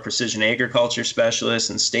lot of our precision agriculture specialists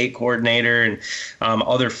and state coordinator and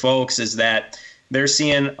other folks, is that they're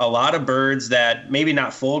seeing a lot of birds that maybe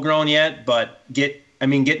not full grown yet, but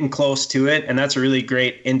getting close to it, and that's a really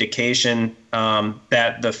great indication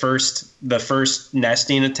that the first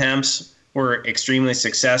nesting attempts were extremely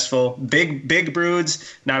successful. Big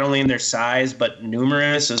broods, not only in their size, but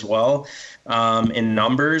numerous as well in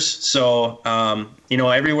numbers. So,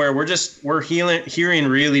 everywhere we're hearing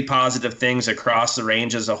really positive things across the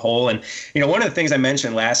range as a whole. And, one of the things I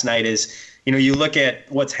mentioned last night is, you look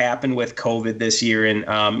at what's happened with COVID this year, and,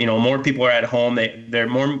 more people are at home.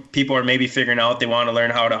 More people are maybe figuring out they want to learn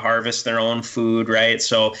how to harvest their own food, right?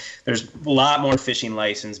 So there's a lot more fishing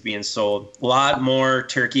license being sold, a lot more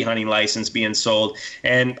turkey hunting license being sold.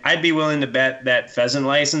 And I'd be willing to bet that pheasant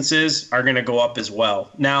licenses are going to go up as well.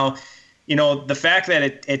 Now, the fact that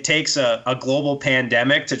it takes a global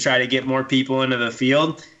pandemic to try to get more people into the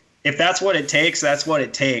field, if that's what it takes, that's what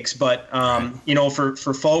it takes. But,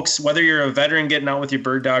 for folks, whether you're a veteran getting out with your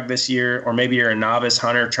bird dog this year, or maybe you're a novice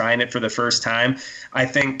hunter trying it for the first time, I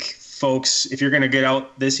think, folks, if you're going to get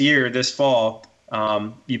out this fall,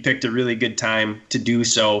 you picked a really good time to do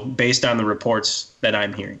so based on the reports that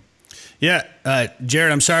I'm hearing. Yeah,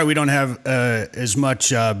 Jared, I'm sorry we don't have as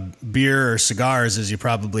much beer or cigars as you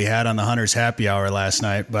probably had on the Hunter's Happy Hour last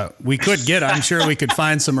night, but we could I'm sure we could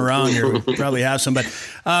find some around here. We probably have some. But,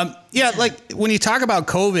 like when you talk about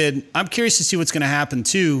COVID, I'm curious to see what's going to happen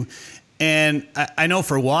too. And I know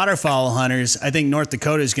for waterfowl hunters, I think North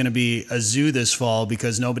Dakota is going to be a zoo this fall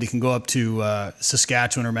because nobody can go up to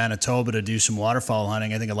Saskatchewan or Manitoba to do some waterfowl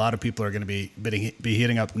hunting. I think a lot of people are going to be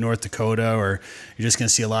hitting up North Dakota, or you're just going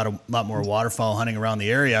to see a lot more waterfowl hunting around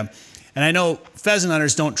the area. And I know pheasant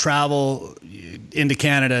hunters don't travel into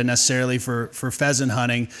Canada necessarily for pheasant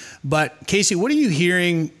hunting. But Casey, what are you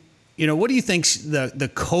hearing? What do you think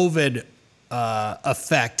the COVID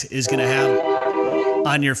effect is going to have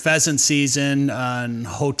on your pheasant season, on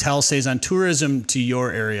hotel stays, on tourism to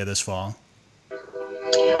your area this fall?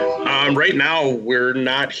 Right now, we're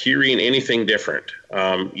not hearing anything different.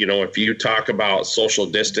 If you talk about social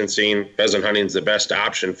distancing, pheasant hunting is the best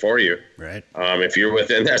option for you. Right. If you're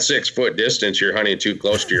within that 6-foot distance, you're hunting too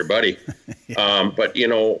close to your buddy. Yeah. But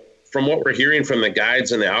from what we're hearing from the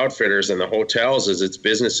guides and the outfitters and the hotels is it's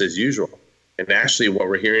business as usual. And actually what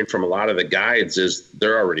we're hearing from a lot of the guides is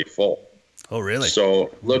they're already full. Oh, really?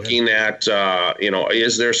 So looking at,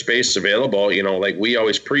 is there space available? Like we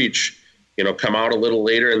always preach, come out a little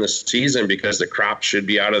later in the season because the crop should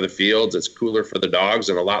be out of the fields. It's cooler for the dogs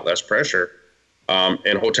and a lot less pressure.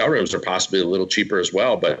 And hotel rooms are possibly a little cheaper as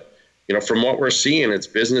well. But, from what we're seeing, it's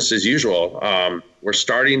business as usual. We're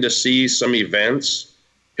starting to see some events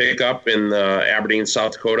pick up in Aberdeen,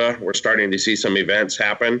 South Dakota. We're starting to see some events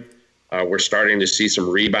happen. We're starting to see some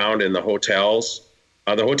rebound in the hotels.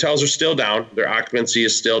 The hotels are still down. Their occupancy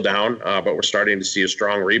is still down, but we're starting to see a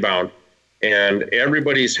strong rebound. And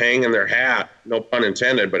everybody's hanging their hat, no pun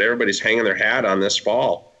intended, but everybody's hanging their hat on this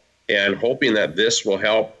fall and hoping that this will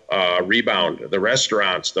help rebound the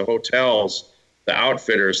restaurants, the hotels, the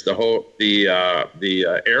outfitters,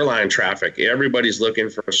 the airline traffic. Everybody's looking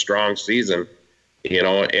for a strong season,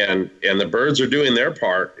 and the birds are doing their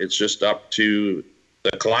part. It's just up to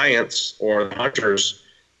the clients or the hunters,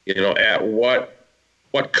 at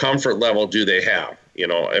what comfort level do they have?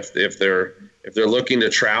 If they're looking to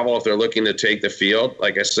travel, if they're looking to take the field,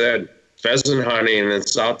 like I said, pheasant hunting in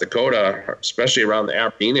South Dakota, especially around the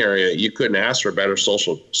Aberdeen area, you couldn't ask for better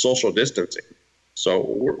social distancing. So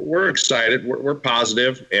we're excited, we're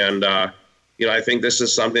positive, and I think this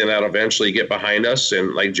is something that'll eventually get behind us.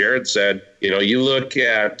 And like Jared said, you look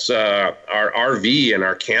at our RV and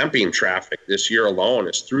our camping traffic this year alone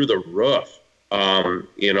is through the roof.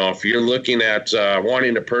 If you're looking at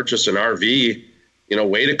wanting to purchase an RV,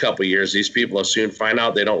 wait a couple of years. These people will soon find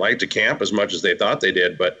out they don't like to camp as much as they thought they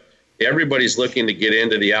did. But everybody's looking to get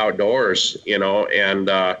into the outdoors, and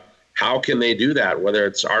how can they do that? Whether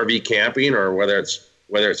it's RV camping or whether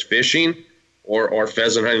it's fishing or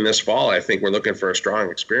pheasant hunting this fall, I think we're looking for a strong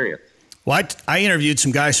experience. Well, I interviewed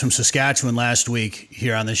some guys from Saskatchewan last week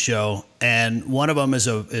here on this show, and one of them is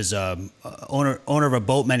a owner of a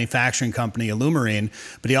boat manufacturing company, Illumarine,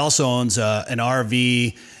 but he also owns an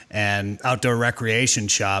RV and outdoor recreation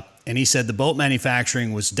shop. And he said the boat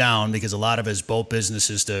manufacturing was down because a lot of his boat business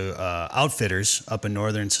is to outfitters up in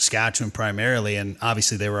northern Saskatchewan primarily, and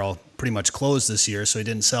obviously they were all pretty much closed this year, so he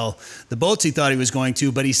didn't sell the boats he thought he was going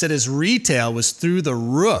to. But he said his retail was through the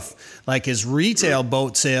roof, like his retail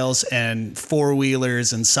boat sales and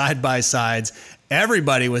four-wheelers and side-by-sides.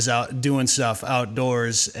 Everybody was out doing stuff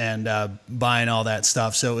outdoors and buying all that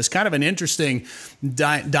stuff. So it was kind of an interesting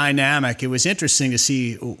dynamic. It was interesting to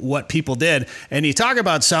see what people did. And you talk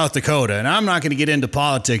about South Dakota, and I'm not going to get into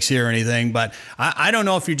politics here or anything, but I don't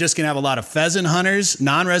know if you're just going to have a lot of pheasant hunters,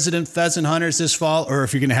 non-resident pheasant hunters this fall, or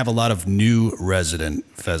if you're going to have a lot of new resident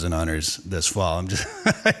pheasant hunters this fall.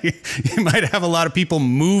 You might have a lot of people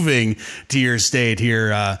moving to your state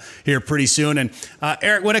here pretty soon. And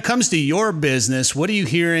Eric, when it comes to your business, what are you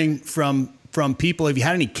hearing from people? Have you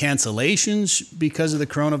had any cancellations because of the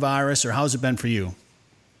coronavirus, or how's it been for you?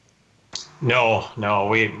 No.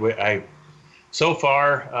 So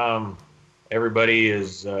far, everybody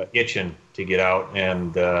is itching to get out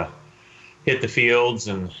and hit the fields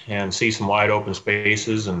and see some wide open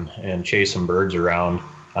spaces and chase some birds around.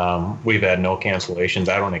 We've had no cancellations.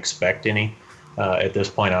 I don't expect any at this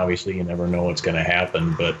point. Obviously, you never know what's going to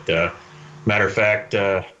happen, but matter of fact,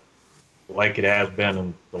 like it has been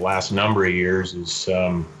in the last number of years, is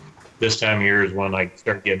this time of year is when I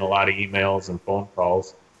start getting a lot of emails and phone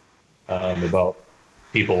calls about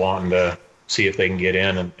people wanting to see if they can get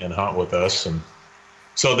in and hunt with us. And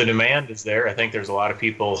so the demand is there. I think there's a lot of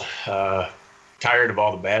people tired of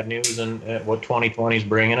all the bad news and what 2020 is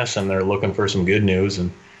bringing us, and they're looking for some good news. And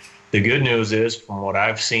the good news is, from what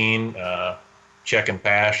I've seen, checking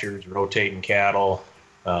pastures, rotating cattle,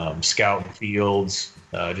 scouting fields,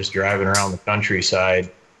 just driving around the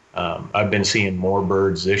countryside, I've been seeing more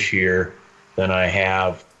birds this year than I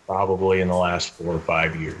have probably in the last 4 or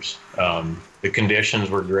 5 years. The conditions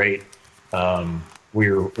were great.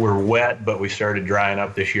 We're wet, but we started drying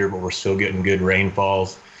up this year, but we're still getting good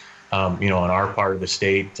rainfalls. In our part of the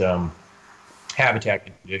state, habitat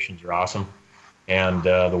conditions are awesome. And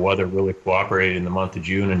the weather really cooperated in the month of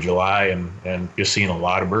June and July, and just seeing a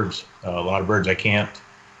lot of birds.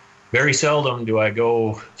 Very seldom do I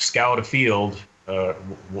go scout a field, a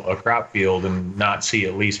crop field, and not see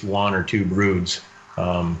at least one or two broods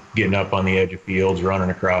getting up on the edge of fields, running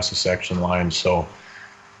across the section lines. So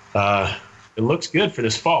it looks good for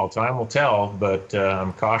this fall. Time will tell, but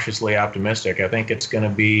I'm cautiously optimistic. I think it's going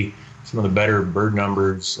to be some of the better bird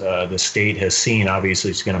numbers the state has seen.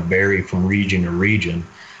 Obviously, it's going to vary from region to region,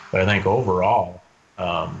 but I think overall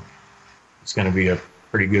it's going to be a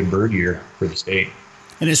pretty good bird year for the state.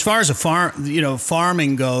 And as far as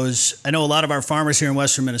farming goes, I know a lot of our farmers here in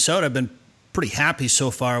western Minnesota have been pretty happy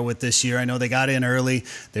so far with this year. I know they got in early.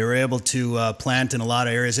 They were able to plant in a lot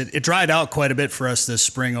of areas. It dried out quite a bit for us this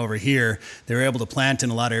spring over here. They were able to plant in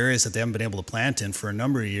a lot of areas that they haven't been able to plant in for a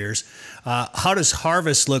number of years. How does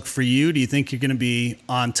harvest look for you? Do you think you're going to be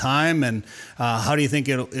on time? And how do you think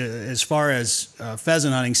as far as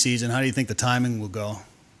pheasant hunting season, how do you think the timing will go?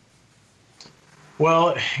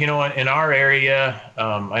 Well, in our area,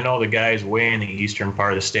 I know the guys way in the eastern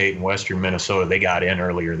part of the state in western Minnesota, they got in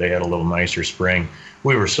earlier. They had a little nicer spring.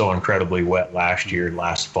 We were so incredibly wet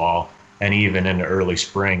last fall, and even into early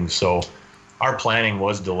spring. So our planning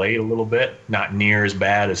was delayed a little bit, not near as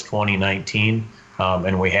bad as 2019.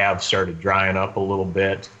 And we have started drying up a little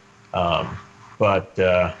bit. But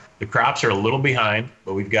the crops are a little behind,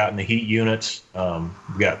 but we've gotten the heat units.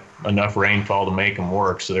 We've got enough rainfall to make them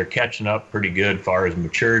work. So they're catching up pretty good as far as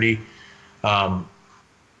maturity. I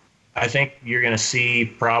think you're going to see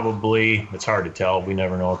probably, it's hard to tell. We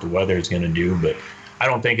never know what the weather is going to do, but I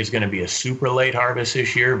don't think it's going to be a super late harvest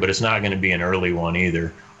this year, but it's not going to be an early one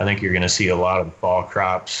either. I think you're going to see a lot of the fall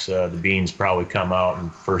crops. The beans probably come out in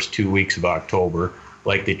the first 2 weeks of October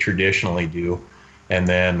like they traditionally do. And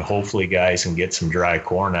then hopefully guys can get some dry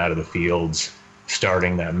corn out of the fields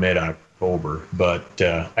starting that mid-October. But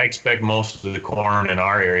I expect most of the corn in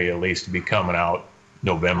our area at least to be coming out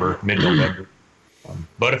mid-November.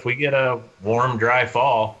 But if we get a warm, dry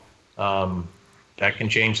fall, that can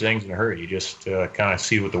change things in a hurry. You just kind of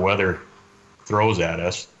see what the weather throws at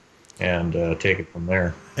us and take it from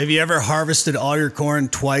there. Have you ever harvested all your corn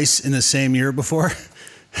twice in the same year before?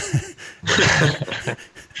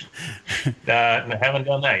 I haven't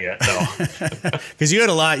done that yet, no. Because you had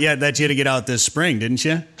a lot yet that you had to get out this spring, didn't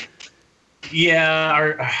you?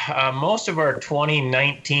 Yeah, most of our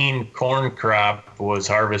 2019 corn crop was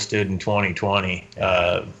harvested in 2020.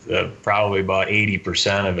 Probably about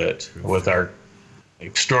 80% of it. With our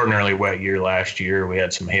extraordinarily wet year last year, we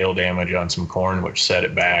had some hail damage on some corn, which set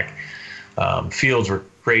it back. Fields were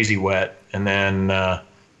crazy wet, and then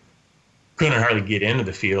couldn't hardly get into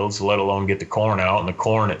the fields, let alone get the corn out, and the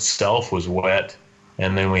corn itself was wet.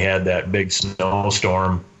 And then we had that big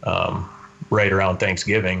snowstorm right around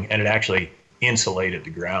Thanksgiving, and it actually insulated the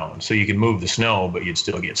ground. So you could move the snow, but you'd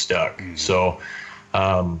still get stuck. Mm-hmm. So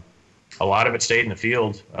a lot of it stayed in the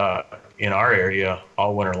field in our area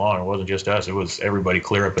all winter long. It wasn't just us. It was everybody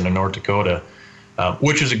clear up into North Dakota,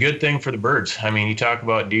 which is a good thing for the birds. I mean, you talk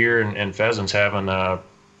about deer and pheasants having a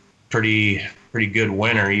pretty good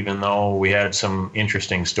winter, even though we had some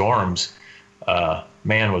interesting storms.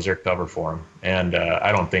 Man, was there cover for them. And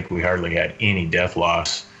I don't think we hardly had any death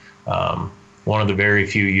loss. One of the very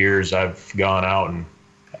few years I've gone out, and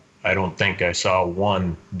I don't think I saw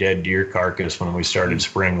one dead deer carcass when we started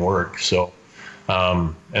spring work. So,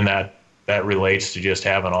 and that relates to just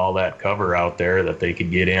having all that cover out there that they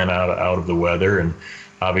could get in out of the weather, and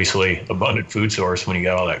obviously abundant food source when you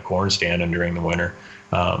got all that corn standing during the winter.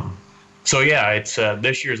 So yeah, it's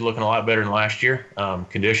this year's looking a lot better than last year.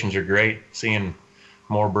 Conditions are great. Seeing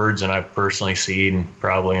more birds than I've personally seen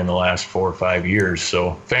probably in the last 4 or 5 years.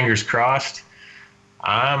 So fingers crossed.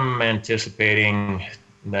 I'm anticipating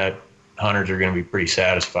that hunters are going to be pretty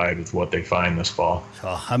satisfied with what they find this fall.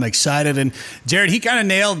 Oh, I'm excited. And Jared, he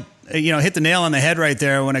kind of hit the nail on the head right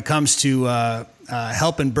there when it comes to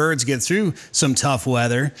helping birds get through some tough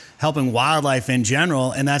weather, helping wildlife in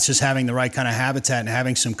general, and that's just having the right kind of habitat and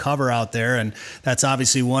having some cover out there. And that's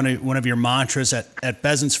obviously one of your mantras at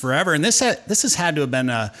Pheasants Forever. And this has had to have been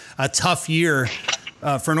a tough year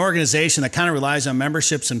for an organization that kind of relies on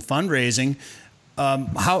memberships and fundraising.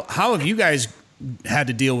 How have you guys had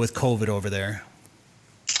to deal with COVID over there?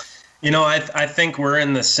 I think we're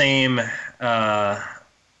in the same.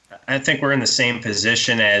 I think we're in the same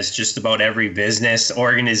position as just about every business,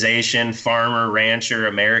 organization, farmer, rancher,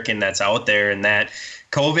 American that's out there, and that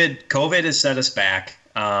COVID has set us back.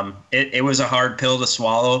 It was a hard pill to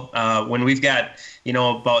swallow. When we've got,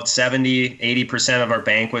 about 70, 80% of our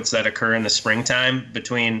banquets that occur in the springtime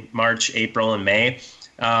between March, April, and May,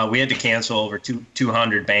 we had to cancel over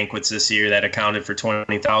 200 banquets this year that accounted for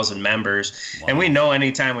 20,000 members. Wow. And we know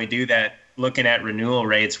anytime we do that, looking at renewal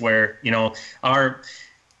rates where,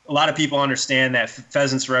 a lot of people understand that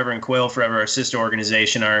Pheasants Forever and Quail Forever, our sister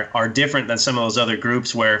organization, are different than some of those other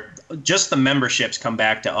groups where just the memberships come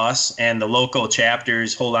back to us and the local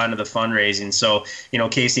chapters hold on to the fundraising. So,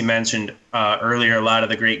 Casey mentioned earlier a lot of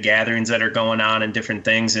the great gatherings that are going on and different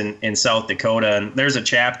things in South Dakota. And there's a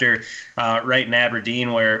chapter right in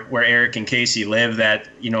Aberdeen where Eric and Casey live that,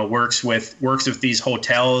 works with these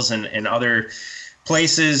hotels and other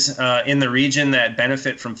places in the region that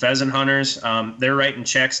benefit from pheasant hunters. They're writing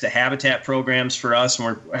checks to habitat programs for us, and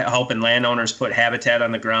we're helping landowners put habitat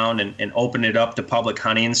on the ground and open it up to public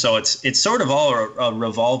hunting. So it's sort of all a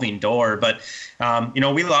revolving door. But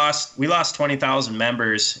we lost 20,000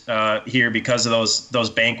 members here because of those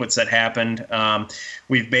banquets that happened.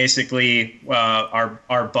 We've basically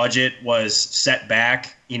our budget was set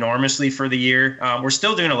back enormously for the year. We're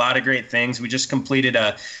still doing a lot of great things. We just completed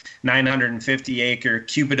a 950-acre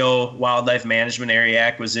Cupido Wildlife Management Area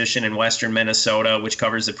acquisition in western Minnesota, which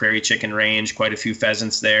covers the Prairie Chicken Range, quite a few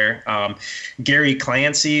pheasants there. Gary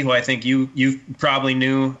Clancy, who I think you probably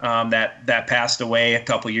knew, that passed away a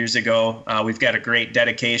couple years ago. We've got a great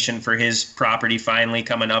dedication for his property finally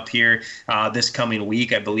coming up here this coming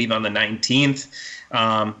week, I believe on the 19th.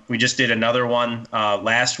 We just did another one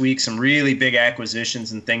last week, some really big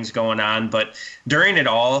acquisitions and things going on. But during it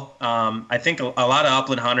all, I think a lot of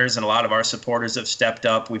upland hunters and a lot of our supporters have stepped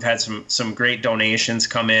up. We've had some great donations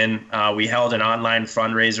come in. We held an online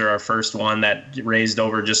fundraiser, our first one, that raised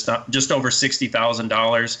over just over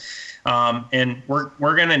 $60,000. And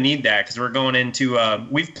we're going to need that because we're going into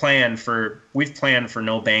we've planned for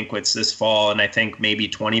no banquets this fall, and I think maybe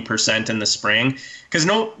 20% in the spring because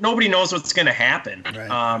nobody knows what's going to happen.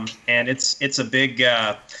 Right. And it's a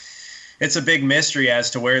big mystery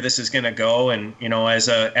as to where this is going to go. And as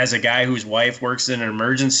a guy whose wife works in an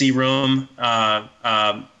emergency room,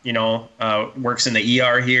 works in the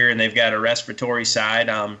ER here, and they've got a respiratory side.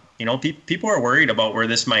 People are worried about where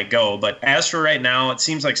this might go. But as for right now, it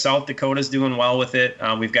seems like South Dakota's doing well with it.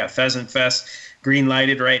 We've got Pheasant Fest green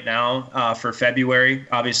lighted right now for February.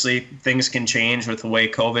 Obviously, things can change with the way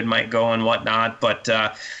COVID might go and whatnot. But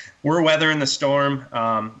we're weathering the storm.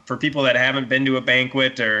 For people that haven't been to a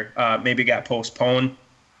banquet or maybe got postponed,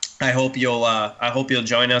 I hope you'll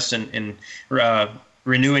join us in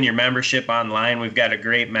renewing your membership online. We've got a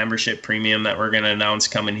great membership premium that we're going to announce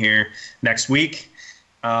coming here next week.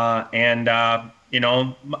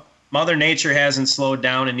 Mother Nature hasn't slowed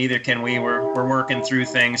down, and neither can we. We're working through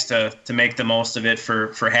things to make the most of it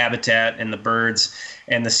for habitat and the birds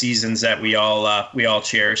and the seasons that we all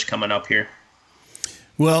cherish coming up here.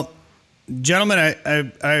 Well, gentlemen,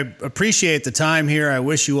 I appreciate the time here. I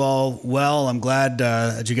wish you all well. I'm glad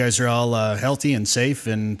that you guys are all healthy and safe,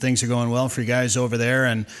 and things are going well for you guys over there.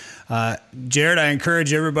 And Jared, I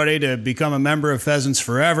encourage everybody to become a member of Pheasants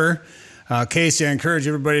Forever. Casey, I encourage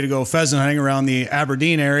everybody to go pheasant hunting around the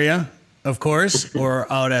Aberdeen area, of course, or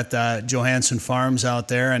out at Johansson Farms out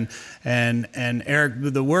there. And Eric,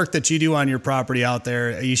 the work that you do on your property out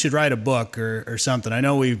there, you should write a book or something. I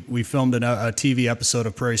know we filmed a TV episode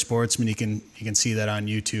of Prairie Sportsman. You can see that on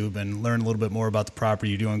YouTube and learn a little bit more about the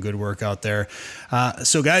property. You're doing good work out there.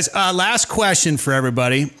 So guys, last question for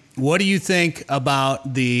everybody. What do you think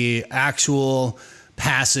about the actual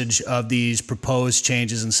passage of these proposed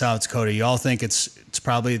changes in South Dakota? You all think it's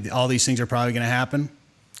probably all these things are probably going to happen?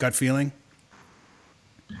 Gut feeling?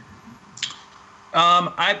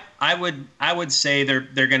 I would say they're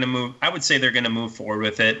going to move. I would say they're going to move forward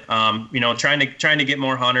with it. Trying to get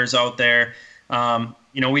more hunters out there.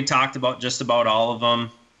 We talked about just about all of them,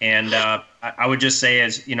 and I would just say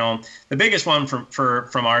the biggest one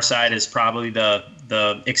from our side is probably the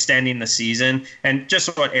extending the season, and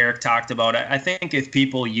just what Eric talked about. I think if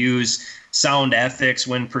people use sound ethics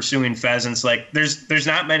when pursuing pheasants, like there's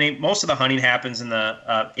not many. Most of the hunting happens in the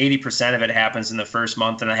 80% of it happens in the first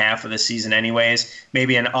month and a half of the season, anyways.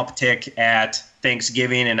 Maybe an uptick at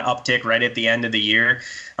Thanksgiving, and uptick right at the end of the year.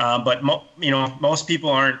 But most people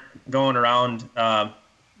aren't going around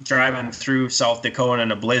driving through South Dakota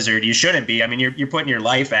in a blizzard. You shouldn't be. I mean, you're putting your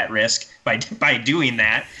life at risk by doing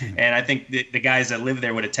that, and I think the guys that live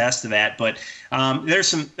there would attest to that. But there's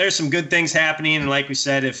some good things happening, and like we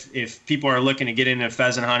said, if people are looking to get into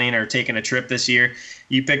pheasant hunting or taking a trip this year,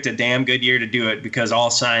 you picked a damn good year to do it, because all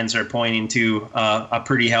signs are pointing to a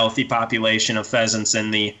pretty healthy population of pheasants in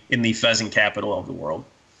the pheasant capital of the world.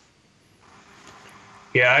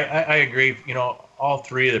 Yeah, I agree. All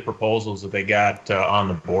three of the proposals that they got on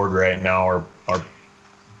the board right now are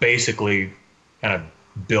basically kind of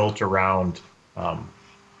built around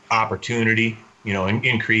opportunity,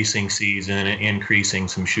 increasing season, increasing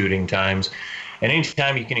some shooting times. And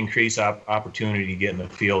anytime you can increase opportunity to get in the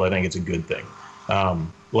field, I think it's a good thing.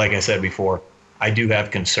 Like I said before, I do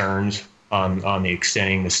have concerns on the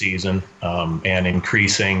extending the season and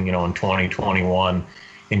increasing, in 2021,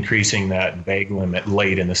 increasing that bag limit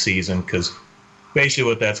late in the season, because basically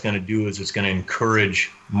what that's going to do is it's going to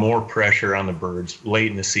encourage more pressure on the birds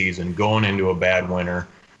late in the season, going into a bad winter.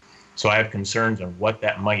 So I have concerns on what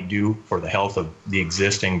that might do for the health of the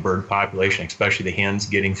existing bird population, especially the hens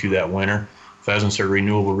getting through that winter. pheasants are a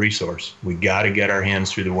renewable resource. We got to get our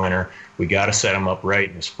hens through the winter. We got to set them up right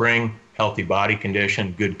in the spring, healthy body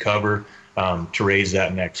condition, good cover to raise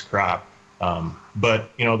that next crop. But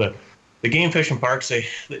the game fishing parks,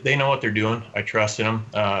 they know what they're doing. I trust in them.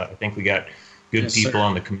 I think we got good people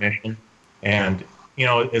on the commission, and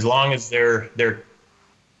as long as they're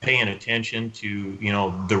paying attention to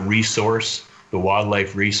the resource, the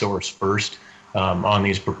wildlife resource first on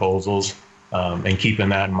these proposals, and keeping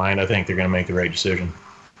that in mind, I think they're going to make the right decision.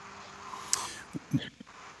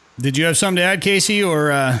 Did you have something to add, Casey? Or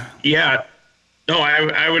Yeah. No,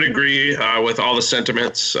 I would agree with all the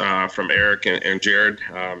sentiments from Eric and Jared.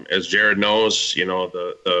 As Jared knows,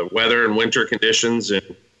 the weather and winter conditions in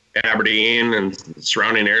Aberdeen and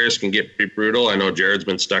surrounding areas can get pretty brutal. I know Jared's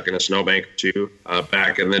been stuck in a snowbank too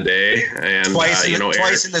back in the day, and twice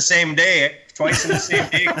in the same day,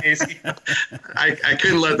 Casey. I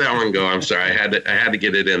couldn't let that one go. I'm sorry. I had to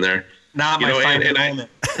get it in there. Not my final moment.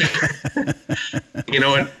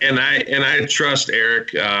 And I trust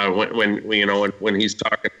Eric when he's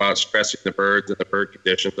talking about stressing the birds and the bird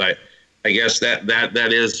conditions. I guess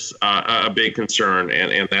that is a big concern,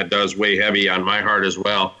 and that does weigh heavy on my heart as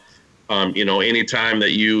well. Anytime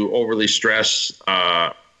that you overly stress,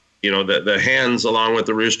 the hens along with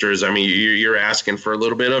the roosters, I mean, you're asking for a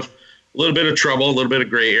little bit of trouble, a little bit of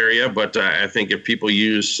gray area. But I think if people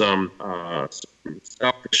use some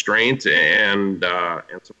self-restraint and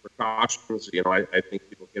some precautions, I think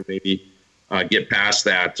people can maybe get past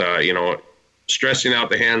that. Stressing out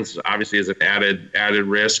the hens obviously is an added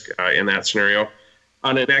risk in that scenario.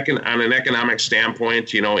 On an economic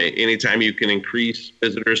standpoint, anytime you can increase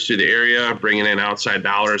visitors to the area, bringing in outside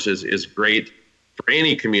dollars is great for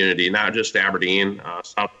any community, not just Aberdeen,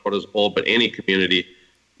 South Dakota as a whole, but any community.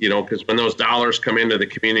 Because when those dollars come into the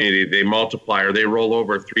community, they multiply or they roll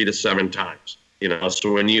over 3 to 7 times.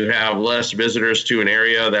 So when you have less visitors to an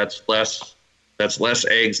area, that's less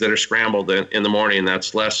eggs that are scrambled in the morning.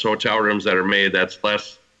 That's less hotel rooms that are made. That's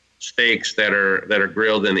less steaks that are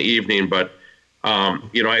grilled in the evening. But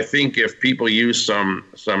I think if people use some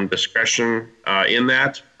discretion in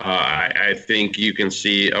that, I think you can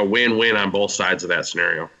see a win-win on both sides of that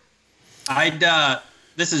scenario.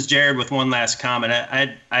 This is Jared with one last comment.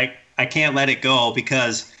 I can't let it go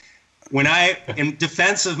because when in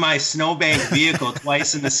defense of my snowbank vehicle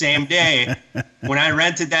twice in the same day, when I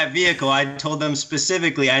rented that vehicle, I told them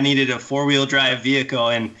specifically I needed a 4-wheel drive vehicle,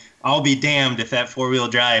 and I'll be damned if that 4-wheel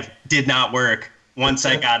drive did not work once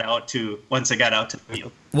I got out to the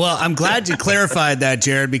field. Well, I'm glad you clarified that,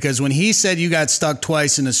 Jared, because when he said you got stuck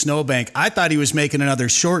twice in a snowbank, I thought he was making another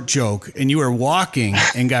short joke, and you were walking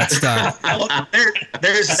and got stuck.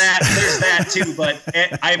 There's that too, but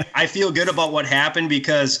I feel good about what happened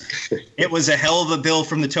because it was a hell of a bill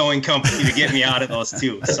from the towing company to get me out of those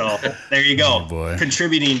two. So there you go,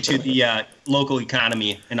 contributing to the local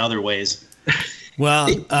economy in other ways. Well,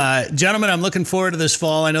 gentlemen, I'm looking forward to this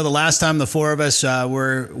fall. I know the last time the four of us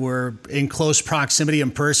were in close proximity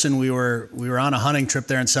in person, we were on a hunting trip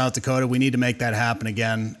there in South Dakota. We need to make that happen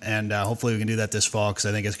again, and hopefully we can do that this fall because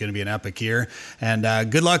I think it's going to be an epic year.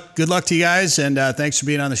 And good luck to you guys, and thanks for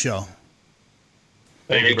being on the show.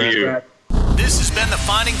 Thank you. This has been the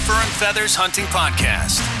Finding Fur and Feathers Hunting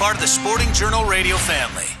Podcast, part of the Sporting Journal Radio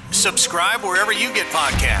family. Subscribe wherever you get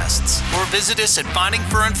podcasts or visit us at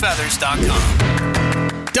findingfurandfeathers.com.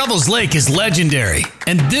 Devil's Lake is legendary,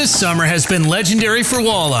 and this summer has been legendary for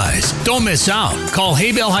walleyes. Don't miss out. Call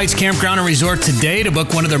Haybale Heights Campground and Resort today to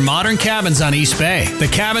book one of their modern cabins on East Bay. The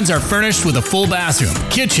cabins are furnished with a full bathroom,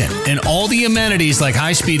 kitchen, and all the amenities like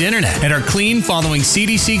high-speed internet and are clean following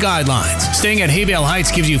CDC guidelines. Staying at Haybale Heights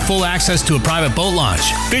gives you full access to a private boat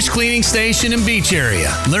launch, fish cleaning station, and beach area.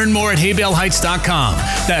 Learn more at haybaleheights.com.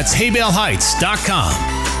 That's haybaleheights.com.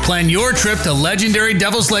 Plan your trip to legendary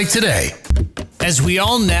Devil's Lake today. As we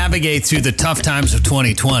all navigate through the tough times of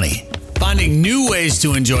 2020, finding new ways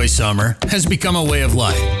to enjoy summer has become a way of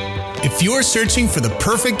life. If you're searching for the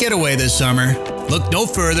perfect getaway this summer, look no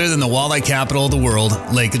further than the walleye capital of the world,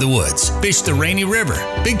 Lake of the Woods. Fish the Rainy River,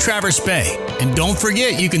 Big Traverse Bay, and don't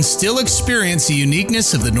forget you can still experience the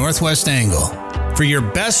uniqueness of the Northwest Angle. For your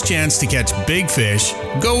best chance to catch big fish,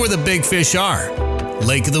 go where the big fish are.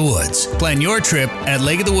 Lake of the Woods. Plan your trip at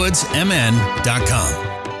lakeofthewoodsmn.com.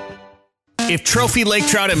 If trophy lake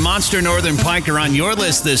trout and monster northern pike are on your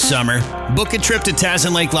list this summer, book a trip to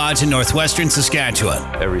Tasman Lake Lodge in northwestern Saskatchewan.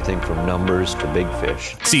 Everything from numbers to big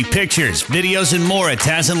fish. See pictures, videos, and more at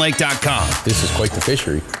TasmanLake.com. This is quite the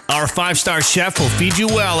fishery. Our 5-star chef will feed you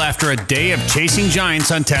well after a day of chasing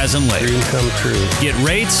giants on Tasman Lake. Dream come true. Get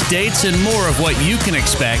rates, dates, and more of what you can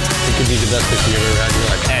expect. It could be the best fishing you've ever had in your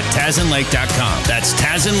life. At TasmanLake.com. That's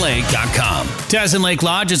TasmanLake.com. Tasman Lake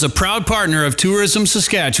Lodge is a proud partner of Tourism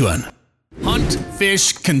Saskatchewan. Hunt,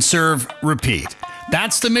 fish, conserve, repeat.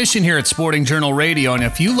 That's the mission here at Sporting Journal Radio, and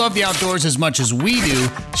if you love the outdoors as much as we do,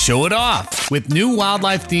 show it off with new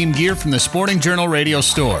wildlife-themed gear from the Sporting Journal Radio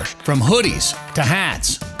store. From hoodies to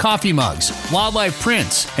hats, coffee mugs, wildlife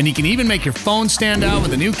prints, and you can even make your phone stand out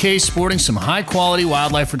with a new case sporting some high-quality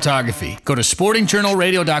wildlife photography. Go to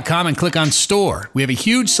sportingjournalradio.com and click on Store. We have a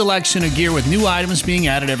huge selection of gear with new items being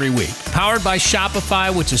added every week. Powered by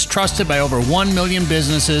Shopify, which is trusted by over 1 million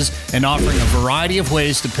businesses and offering a variety of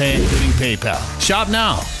ways to pay, including PayPal. Shop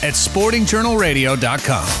now at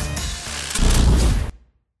sportingjournalradio.com.